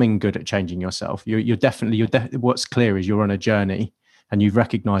becoming good at changing yourself. You're definitely what's clear is you're on a journey, and you've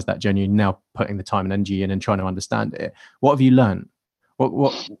recognized that journey and now putting the time and energy in and trying to understand it. What have you learned?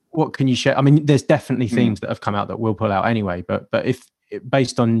 What can you share? I mean, there's definitely themes that have come out that we'll pull out anyway, but if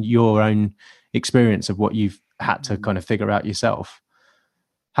based on your own experience of what you've had to kind of figure out yourself,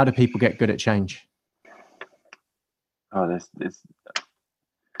 how do people get good at change? Oh,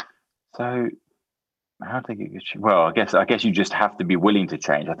 so how to get good? Well, I guess you just have to be willing to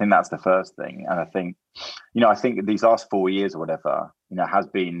change. I think that's the first thing. And I think, I think these last 4 years or whatever, has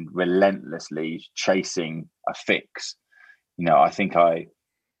been relentlessly chasing a fix. I think I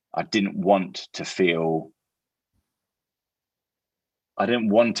didn't want to feel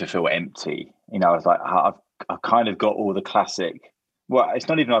empty. I was like, I've kind of got all the classic. Well, it's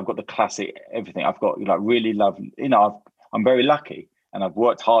not even I've got the classic everything. I've got really love. I'm very lucky, and I've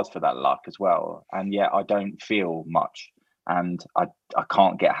worked hard for that luck as well. And yet I don't feel much, and I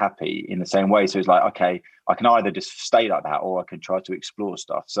can't get happy in the same way. So it's like, okay, I can either just stay like that, or I can try to explore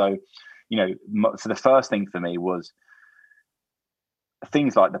stuff. So, so the first thing for me was,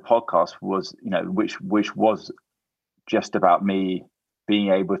 things like the podcast was, which was just about me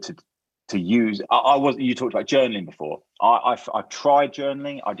being able to use. You talked about journaling before. I've tried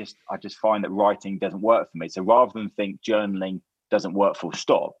journaling. I just find that writing doesn't work for me. So rather than think journaling doesn't work full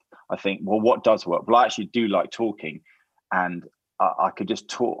stop, I think, well, what does work? Well, I actually do like talking, and I could just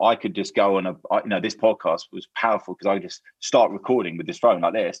talk. I could just go on this podcast was powerful because I could just start recording with this phone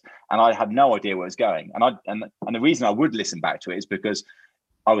like this, and I had no idea where it was going. And the reason I would listen back to it is because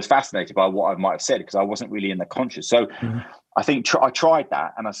I was fascinated by what I might have said, because I wasn't really in the conscious. So I think I tried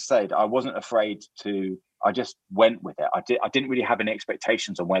that, and I said I wasn't afraid to. I just went with it. I didn't really have any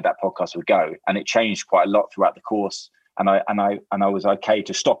expectations on where that podcast would go, and it changed quite a lot throughout the course. And I was okay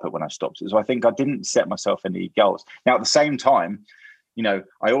to stop it when I stopped it. So I think I didn't set myself any goals. Now, at the same time,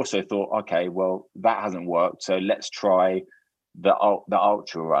 I also thought, okay, well, that hasn't worked, so let's try the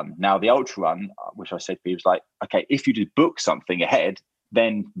ultra run. Now, the ultra run, which I said to people, was like, okay, if you did book something ahead,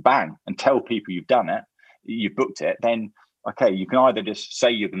 then bang, and tell people you've done it, you've booked it, then okay, you can either just say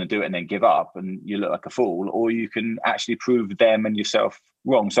you're going to do it and then give up and you look like a fool, or you can actually prove them and yourself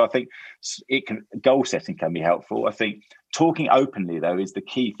wrong. So I think goal setting can be helpful. I think talking openly, though, is the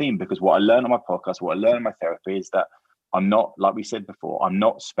key thing, because what I learned on my podcast, what I learned in my therapy, is that I'm not, like we said before, I'm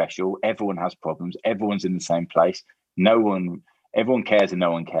not special. Everyone has problems. Everyone's in the same place. Everyone cares and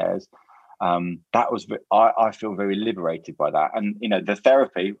no one cares. I feel very liberated by that. And, the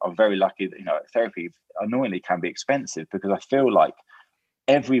therapy, I'm very lucky that, therapy annoyingly can be expensive, because I feel like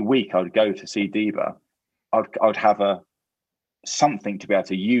every week I would go to see Diva, I would have something to be able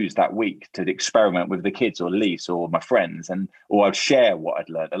to use that week to experiment with the kids or Lise or my friends, or I'd share what I'd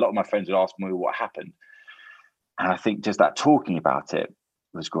learned. A lot of my friends would ask me what happened. And I think just that talking about it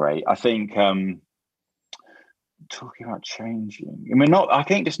was great. I think, talking about changing, I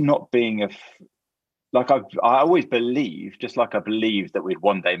think just not being I always believe, just like I believed that we'd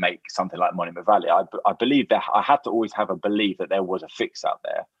one day make something like Monument Valley, I believe that I had to always have a belief that there was a fix out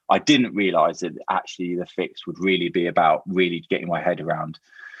there. I didn't realize that actually the fix would really be about really getting my head around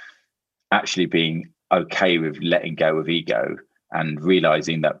actually being okay with letting go of ego, and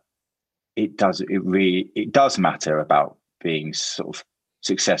realizing that it does matter about being sort of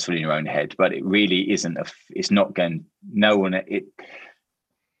successful in your own head, but it really isn't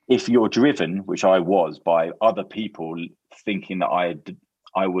if you're driven, which I was, by other people thinking that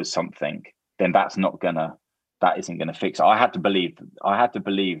I was something, then that isn't gonna fix it. I had to believe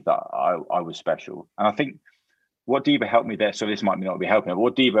that I was special. And I think what Diva helped me there, so this might not be helping, but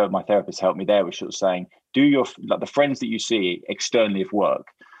what Diva, my therapist, helped me there was sort of saying, do the friends that you see externally of work,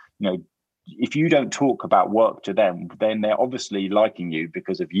 if you don't talk about work to them, then they're obviously liking you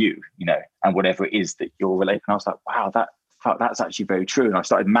because of you, and whatever it is that you're relating. And I was like, wow, that's actually very true. And I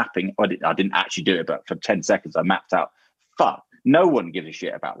started mapping. I didn't actually do it, but for 10 seconds, I mapped out, no one gives a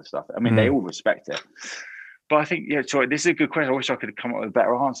shit about this stuff. I mean, they all respect it. But I think, sorry, this is a good question. I wish I could have come up with a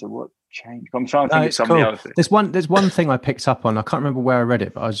better answer. What changed? I'm trying to think of something else. There's one thing I picked up on. I can't remember where I read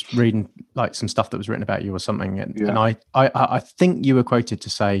it, but I was reading like some stuff that was written about you or something. And I think you were quoted to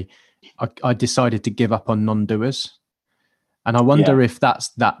say, I decided to give up on non-doers. And I wonder if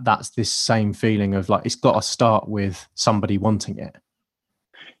that's this same feeling of like, it's got to start with somebody wanting it.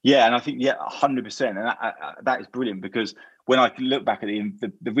 Yeah. And I think, 100%. And that is brilliant, because when I look back at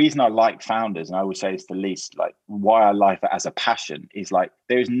the reason I like founders, and I would say it's the least, like why I like it as a passion, is like,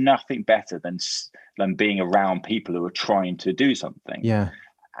 there is nothing better than being around people who are trying to do something. Yeah.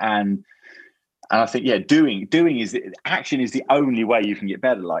 And I think, doing action is the only way you can get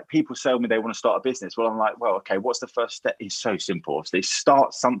better. Like, people tell me they want to start a business. Well, I'm like, well, okay, what's the first step? It's so simple. Obviously,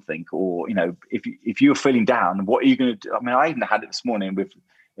 start something. Or, if you're feeling down, what are you going to do? I mean, I even had it this morning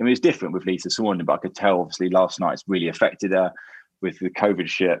it's different with Lisa this morning, but I could tell obviously last night it's really affected her with the COVID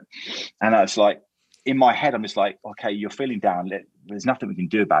shit. And I was like, in my head, I'm just like, okay, you're feeling down. There's nothing we can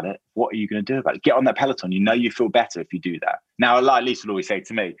do about it. What are you going to do about it? Get on that Peloton. You feel better if you do that. Now, like Lisa would always say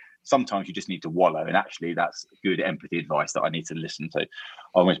to me, sometimes you just need to wallow. And actually, that's good empathy advice that I need to listen to. I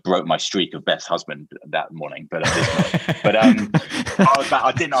almost broke my streak of best husband that morning, but I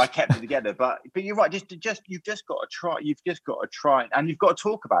kept it together. But you're right. You've just got to try. You've just got to try, and you've got to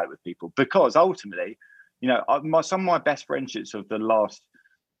talk about it with people, because ultimately, some of my best friendships of the last,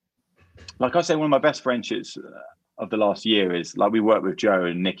 like I say, one of my best friendships of the last year is like, we work with Joe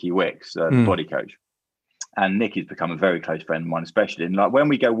and Nikki Wicks, the body coach. And Nikki's become a very close friend of mine, especially. And like when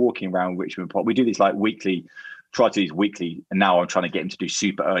we go walking around Richmond Park, we do these like weekly, and now I'm trying to get him to do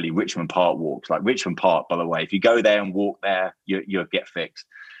super early Richmond Park walks. Like Richmond Park, by the way, if you go there and walk there, you'll get fixed.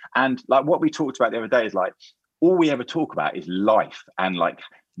 And like what we talked about the other day is like, all we ever talk about is life and like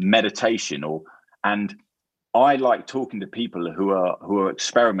meditation, and I like talking to people who are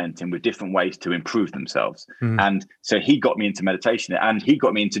experimenting with different ways to improve themselves. And so he got me into meditation, and he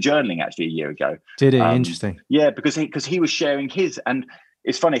got me into journaling actually a year ago. Did he? Interesting. Yeah, because he was sharing his, and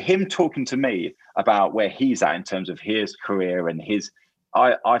it's funny, him talking to me about where he's at in terms of his career and his,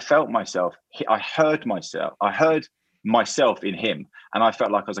 I felt myself, I heard myself in him, and I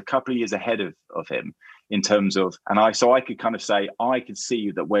felt like I was a couple of years ahead of him in terms of, so I could kind of say, I could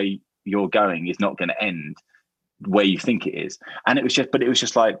see that where you're going is not going to end where you think it is. And it was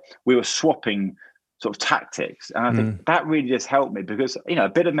just like we were swapping sort of tactics, and I think that really just helped me, because a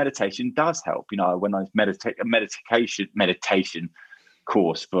bit of meditation does help. When I meditate a meditation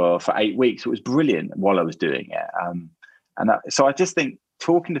course for 8 weeks, it was brilliant while I was doing it. So I just think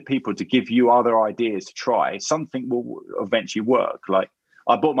talking to people to give you other ideas to try, something will eventually work. Like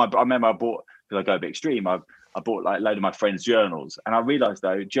I remember I bought, because I go a bit extreme, I bought like a load of my friends' journals, and I realized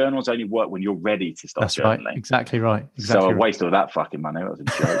though journals only work when you're ready to start journaling. Right. Exactly right. So I wasted all that fucking money. That was a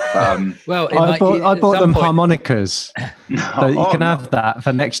joke. Well, I bought them harmonicas. So you can have that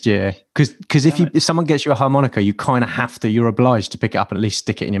for next year, because if someone gets you a harmonica, you kind of have to. You're obliged to pick it up and at least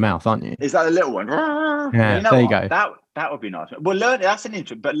stick it in your mouth, aren't you? Is that a little one? Yeah. There you go. That would be nice. Well, that's an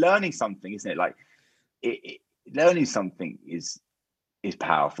interest, but learning something, isn't it? Like learning something is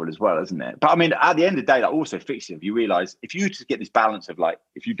powerful as well, isn't it? But I mean, at the end of the day, that also fixes it. You realize if you just get this balance of like,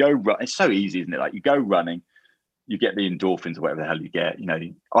 if you go run, it's so easy, isn't it? Like you go running, you get the endorphins or whatever the hell you get.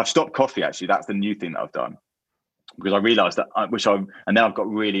 I've stopped coffee actually. That's the new thing that I've done, because I realized that and then I've got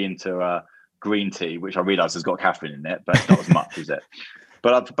really into green tea, which I realized has got caffeine in it, but it's not as much as it.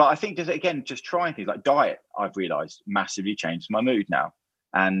 But I think just trying things like diet, I've realized massively changed my mood now.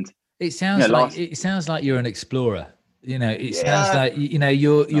 And it sounds like you're an explorer. It sounds like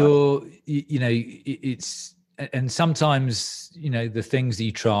it's, and sometimes the things that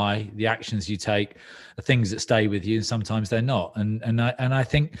you try, the actions you take are things that stay with you, and sometimes they're not. And I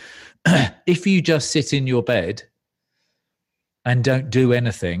think if you just sit in your bed and don't do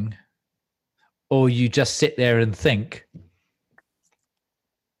anything, or you just sit there and think,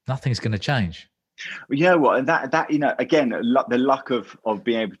 nothing's going to change. Yeah, well, and that again, the luck of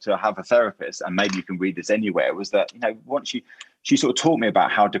being able to have a therapist, and maybe you can read this anywhere, was that once she sort of taught me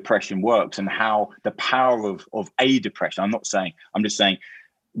about how depression works and how the power of a depression. I'm just saying,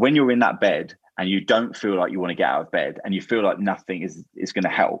 when you're in that bed and you don't feel like you want to get out of bed and you feel like nothing is going to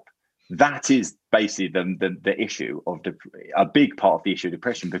help, that is basically the issue of a big part of the issue of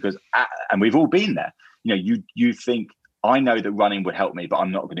depression. Because and we've all been there. You think, I know that running would help me, but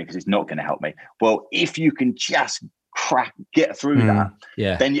I'm not going to, because it's not going to help me. Well, if you can just get through that,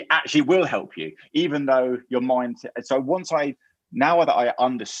 then it actually will help you, even though your mind. So now that I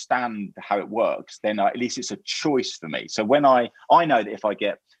understand how it works, then at least it's a choice for me. So when I know that if I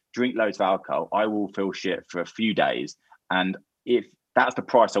drink loads of alcohol, I will feel shit for a few days. And if that's the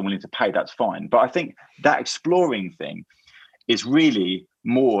price I'm willing to pay, that's fine. But I think that exploring thing is really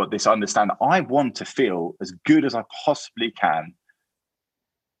more this understanding. I want to feel as good as I possibly can,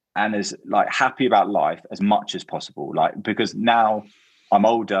 and as like happy about life as much as possible. Like, because now I'm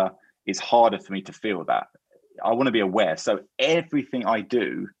older, it's harder for me to feel that. I want to be aware. So everything I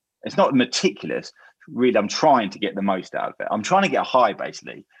do, it's not meticulous. Really, I'm trying to get the most out of it. I'm trying to get a high,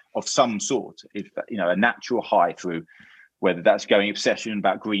 basically, of some sort. If a natural high, through whether that's going obsession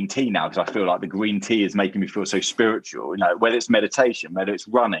about green tea now, because I feel like the green tea is making me feel so spiritual, whether it's meditation, whether it's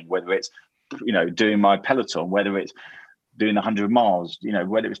running, whether it's, doing my Peloton, whether it's doing 100 miles,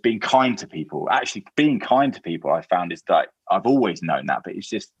 whether it's being kind to people. Actually being kind to people, I found, is that I've always known that, but it's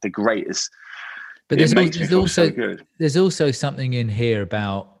just the greatest. But there's also something in here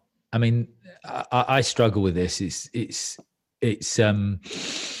about, I mean, I struggle with this. It's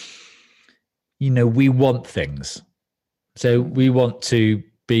we want things. So we want to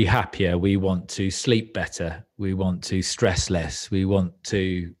be happier. We want to sleep better. We want to stress less. We want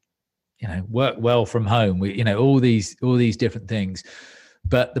to, work well from home. We, all these different things.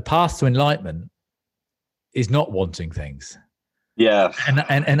 But the path to enlightenment is not wanting things. Yeah.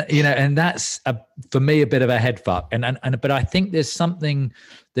 And that's for me a bit of a head fuck. But I think there's something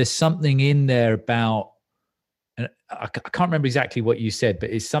in there about, and I can't remember exactly what you said, but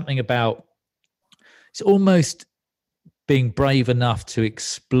it's something about, it's almost being brave enough to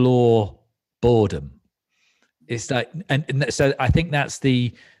explore boredom. It's like, and so I think that's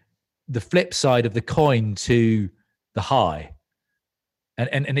the flip side of the coin to the high,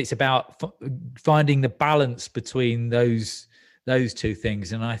 and it's about finding the balance between those two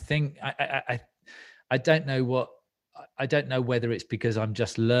things. And I think I don't know whether it's because I'm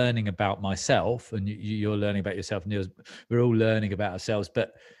just learning about myself, and you're learning about yourself, and we're all learning about ourselves,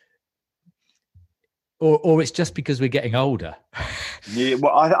 but or it's just because we're getting older. Yeah,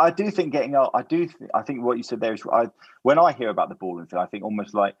 well, I do think getting old. I think what you said there is. When I hear about the boredom thing, I think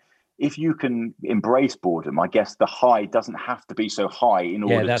almost like if you can embrace boredom, I guess the high doesn't have to be so high in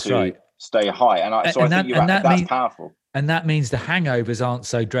order to stay high. And I think that's powerful. And that means the hangovers aren't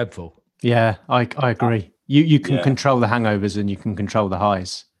so dreadful. Yeah, I agree. You can control the hangovers and you can control the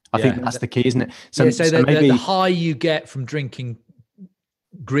highs. I think that's the key, isn't it? So maybe the high you get from drinking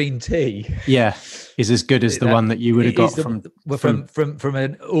green tea, is as good as the one that you would have got from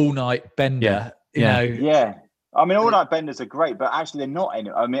an all-night bender. You know. Yeah. I mean, all-night benders are great, but actually they're not any.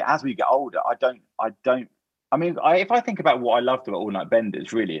 I mean, as we get older, I don't. I mean, if I think about what I loved about all-night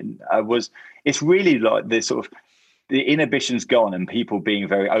benders, really, it's really like this sort of the inhibition's gone and people being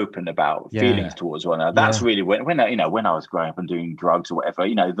very open about feelings towards one another. That's really when I was growing up and doing drugs or whatever,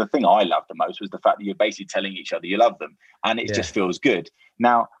 the thing I loved the most was the fact that you're basically telling each other you love them, and it just feels good.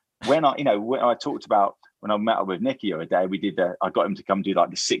 Now, when I talked about when I met up with Nicky the other day, I got him to come do like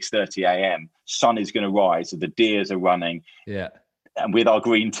the 6:30 a.m. Sun is going to rise, so the deers are running. Yeah. And with our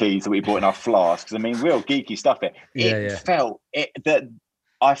green teas that we bought in our flasks, I mean, real geeky stuff.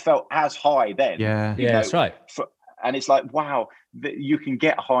 I felt as high then. Yeah, that's right. And it's like, wow, you can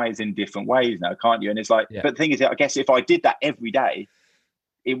get highs in different ways now, can't you? And it's like, but the thing is, I guess if I did that every day,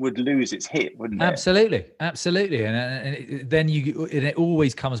 it would lose its hit, wouldn't it? Absolutely. And then it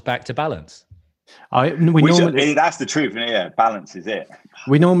always comes back to balance. That's the truth. Yeah, balance is it.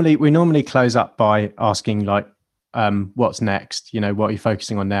 We normally close up by asking like, what's next? What are you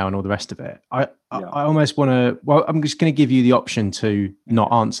focusing on now, and all the rest of it. I almost want to. Well, I'm just going to give you the option to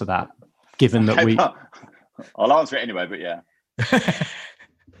not answer that, given that we. I'll answer it anyway, but yeah.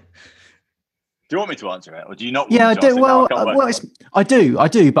 Do you want me to answer it, or do you not? I do. I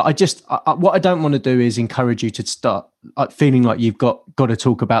do. But what I don't want to do is encourage you to start feeling like you've got to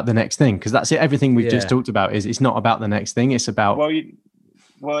talk about the next thing, because that's it. Everything we've just talked about it's not about the next thing. It's about.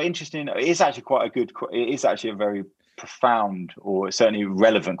 Well, interesting. It's actually it is actually a very profound, or certainly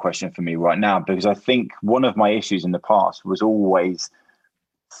relevant question for me right now, because I think one of my issues in the past was always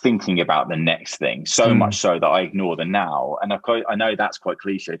thinking about the next thing, so much so that I ignore the now. And I know that's quite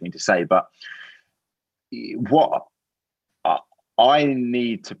cliche thing to say, but what I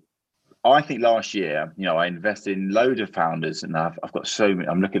think last year, I invested in loads of founders, and I've got so many.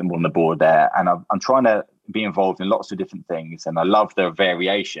 I'm looking at them on the board there, and I'm trying to be involved in lots of different things, and I love their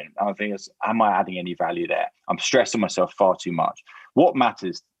variation. And I think, am I adding any value there? I'm stressing myself far too much. What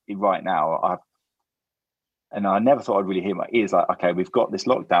matters right now, and I never thought I'd really hear my ears like, okay, we've got this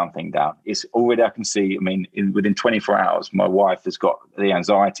lockdown thing down. It's already, I can see, within 24 hours, my wife has got the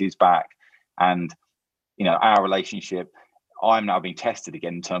anxieties back, and, our relationship, I'm now being tested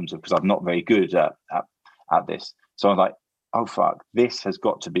again in terms of, because I'm not very good at this. So I was like, oh, fuck, this has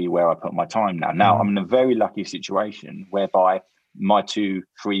got to be where I put my time now. Now I'm in a very lucky situation whereby my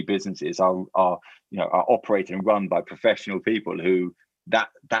 2-3 businesses are operated and run by professional people who, that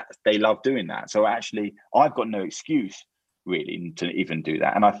they love doing that. So actually I've got no excuse really to even do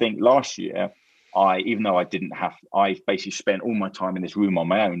that. And I think last year even though I basically spent all my time in this room on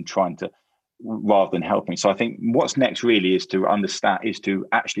my own rather than helping. So I think what's next really is to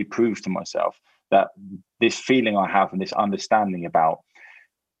actually prove to myself that this feeling I have and this understanding about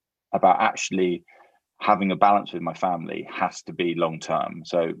actually having a balance with my family has to be long term.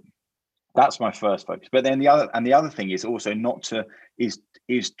 So that's my first focus. But then the other thing is also is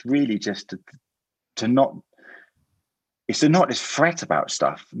really just to not just fret about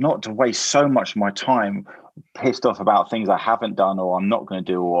stuff, not to waste so much of my time pissed off about things I haven't done or I'm not going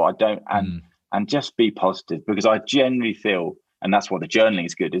to do or I don't, and just be positive, because I genuinely feel, and that's what the journaling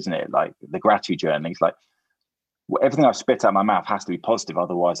is good, isn't it? Like the gratitude journaling is like everything I've spit out of my mouth has to be positive,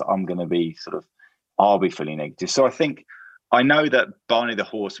 otherwise I'm going to be I'll be feeling negative. So I know that Barney the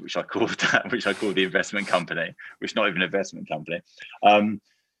horse, which I call the investment company, which is not even an investment company. I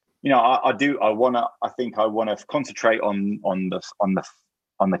want to concentrate on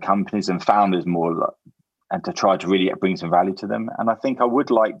the companies and founders more, and to try to really bring some value to them. And I think I would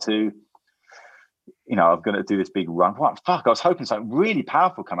like to, I'm going to do this big run. What fuck? I was hoping something really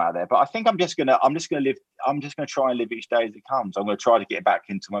powerful come out of there, but I think I'm just going to try and live each day as it comes. I'm going to try to get back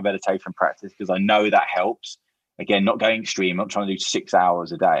into my meditation practice, because I know that helps. Again, not going extreme, not trying to do 6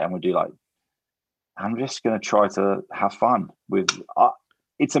 hours a day. I'm just going to try to have fun with,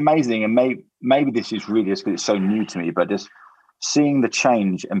 it's amazing. And maybe this is really just because it's so new to me, but just seeing the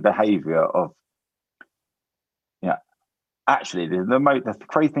change and behavior of, actually the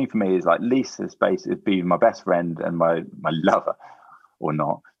crazy thing for me is like Lisa's basically been my best friend and my lover, or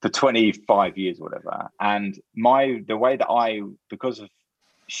not, for 25 years or whatever. And the way that because of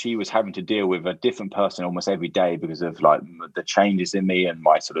she was having to deal with a different person almost every day because of like the changes in me and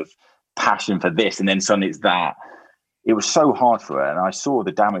my sort of passion for this, and then suddenly it's that. It was so hard for her, and I saw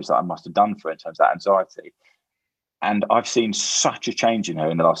the damage that I must have done for her in terms of that anxiety. And I've seen such a change in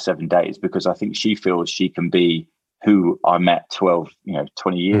her in the last 7 days, because I think she feels she can be who I met 20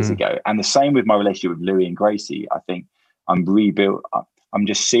 years ago. And the same with my relationship with Louis and Gracie. I think I'm rebuilt. I'm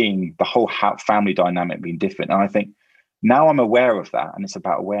just seeing the whole family dynamic being different. And I think now I'm aware of that, and it's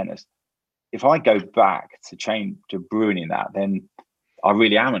about awareness. If I go back to ruining that, then I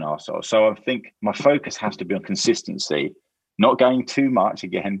really am an arsehole. So I think my focus has to be on consistency, not going too much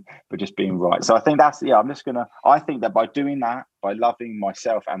again, but just being right. So I think I think that by doing that, by loving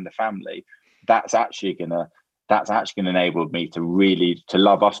myself and the family, that's actually gonna enable me to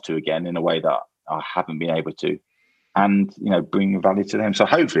love us two again in a way that I haven't been able to, and bring value to them. So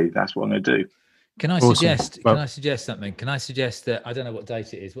hopefully that's what I'm going to do. Can I suggest something? Can I suggest that, I don't know what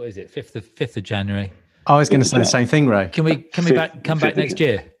date it is. What is it? 5th of January. I was going to say the same thing, Ray. Can we come back next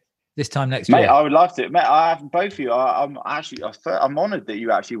year? This time next year, mate. I would love to, mate. I have both of you. I'm honoured that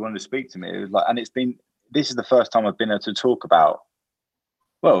you actually wanted to speak to me. It was and this is the first time I've been able to talk about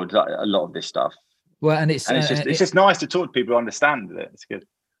a lot of this stuff. Well, and it's just nice to talk to people who understand it. It's good.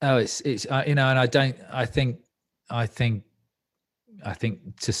 Oh, it's and I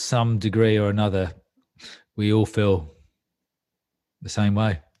think to some degree or another, we all feel the same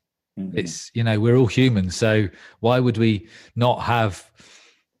way. Mm-hmm. It's we're all humans, so why would we not have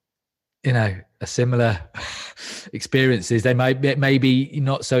a similar experiences? They may be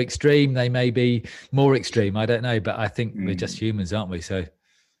not so extreme, they may be more extreme, I don't know, but I think we're just humans, aren't we? So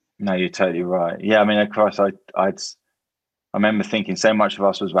no, you're totally right. Yeah, I mean, of course, I remember thinking so much of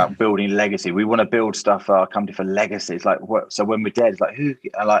us was about building legacy. We want to build stuff for our company for legacy. It's like, what? So when we're dead, it's like, who?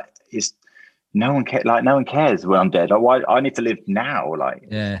 No one cares. Like, no one cares when I'm dead. Like, why? I need to live now. Like,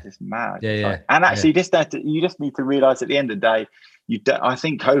 it's mad. Yeah. And actually, you just need to realize at the end of the day, I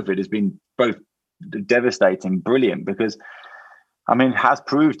think COVID has been both devastating, brilliant, because it has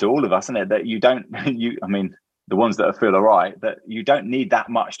proved to all of us, isn't it, that the ones that feel all right, that you don't need that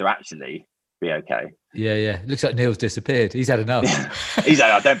much to actually be okay. Yeah. Looks like Neil's disappeared. He's had enough.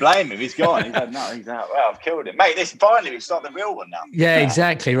 I don't blame him. He's gone. He's had enough. He's out. Well, I've killed him, mate. It's not the real one now. Yeah,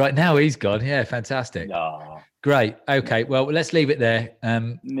 exactly. Right now he's gone. Yeah, fantastic. Oh. Great. Okay. Well, let's leave it there.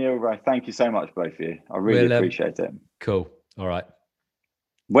 Neil, Ray, thank you so much, both of you. I really appreciate it. Cool. All right.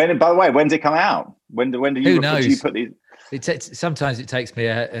 By the way, when's it come out? When do you? Who knows? Do you put these? Sometimes it takes me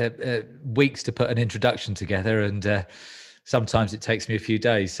weeks to put an introduction together, and sometimes it takes me a few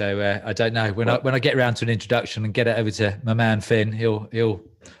days. So I don't know. When I get around to an introduction and get it over to my man Finn, he'll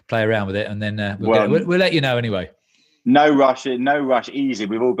play around with it, and then we'll let you know anyway. No rush, easy.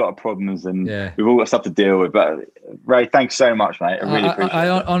 We've all got problems, and we've all got stuff to deal with. But Ray, thanks so much, mate. I really appreciate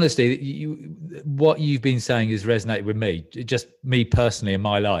it. Honestly, what you've been saying has resonated with me, just me personally in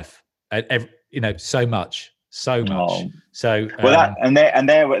my life. So much. Oh. So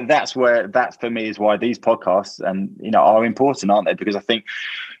that's for me is why these podcasts are important, aren't they? Because I think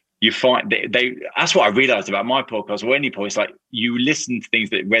you find that's what I realized about my podcast or any podcast. It's like you listen to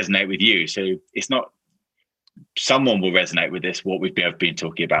things that resonate with you. So it's not someone will resonate with what we've been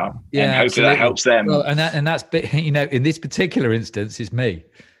talking about. Yeah, and hopefully that helps them. Well, and that's in this particular instance is me.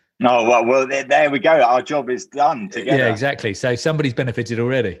 No, well, there we go. Our job is done together. Yeah, exactly. So somebody's benefited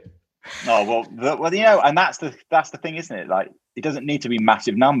already. Oh well, and that's the thing, isn't it? Like, it doesn't need to be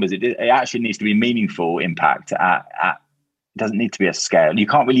massive numbers. It actually needs to be meaningful impact at. It doesn't need to be a scale. You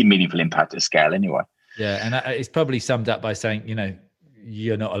can't really meaningful impact at scale anyway. Yeah, and it's probably summed up by saying,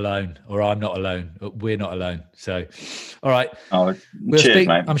 you're not alone, or I'm not alone, or we're not alone. So, all right. Oh, cheers,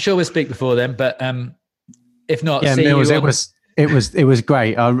 mate. I'm sure we'll speak before then, but if not, yeah, it was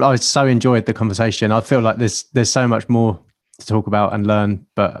great. I so enjoyed the conversation. I feel like there's so much more to talk about and learn,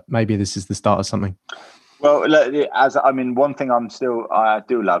 but maybe this is the start of something. Well, look, one thing I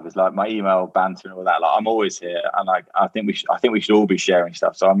do love is like my email banter and all that. Like, I'm always here, and I think we should all be sharing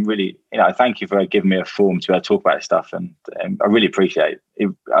stuff. So I'm really, thank you for giving me a forum to talk about this stuff, and I really appreciate it. It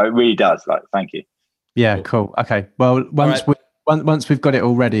really does. Like, thank you. Yeah, cool. Okay. Well, once we've got it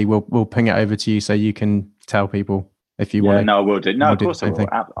all ready, we'll ping it over to you so you can tell people. If you want, no, I will do. No, of course I will.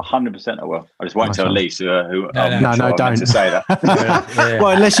 100% I will. I just won't tell Lisa who. No, don't to say that. Yeah.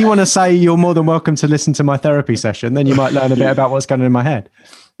 Well, unless you want to say you're more than welcome to listen to my therapy session, then you might learn a bit about what's going on in my head.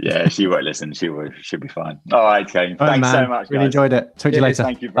 Yeah, she won't listen. She'll be fine. All right, Kane. Thanks so much. Really enjoyed it. Talk to you later.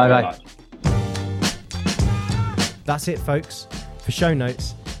 Thank you very much. That's it, folks. For show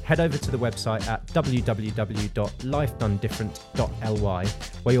notes, head over to the website at www.lifedonedifferent.ly,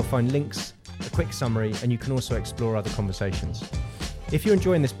 where you'll find links, a quick summary, and you can also explore other conversations. If you're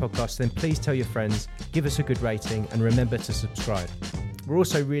enjoying this podcast, then please tell your friends, give us a good rating, and remember to subscribe. We're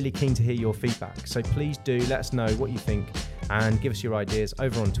also really keen to hear your feedback, so please do let us know what you think and give us your ideas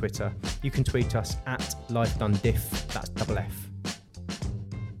over on Twitter. You can tweet us at LifeDoneDiff, that's double F.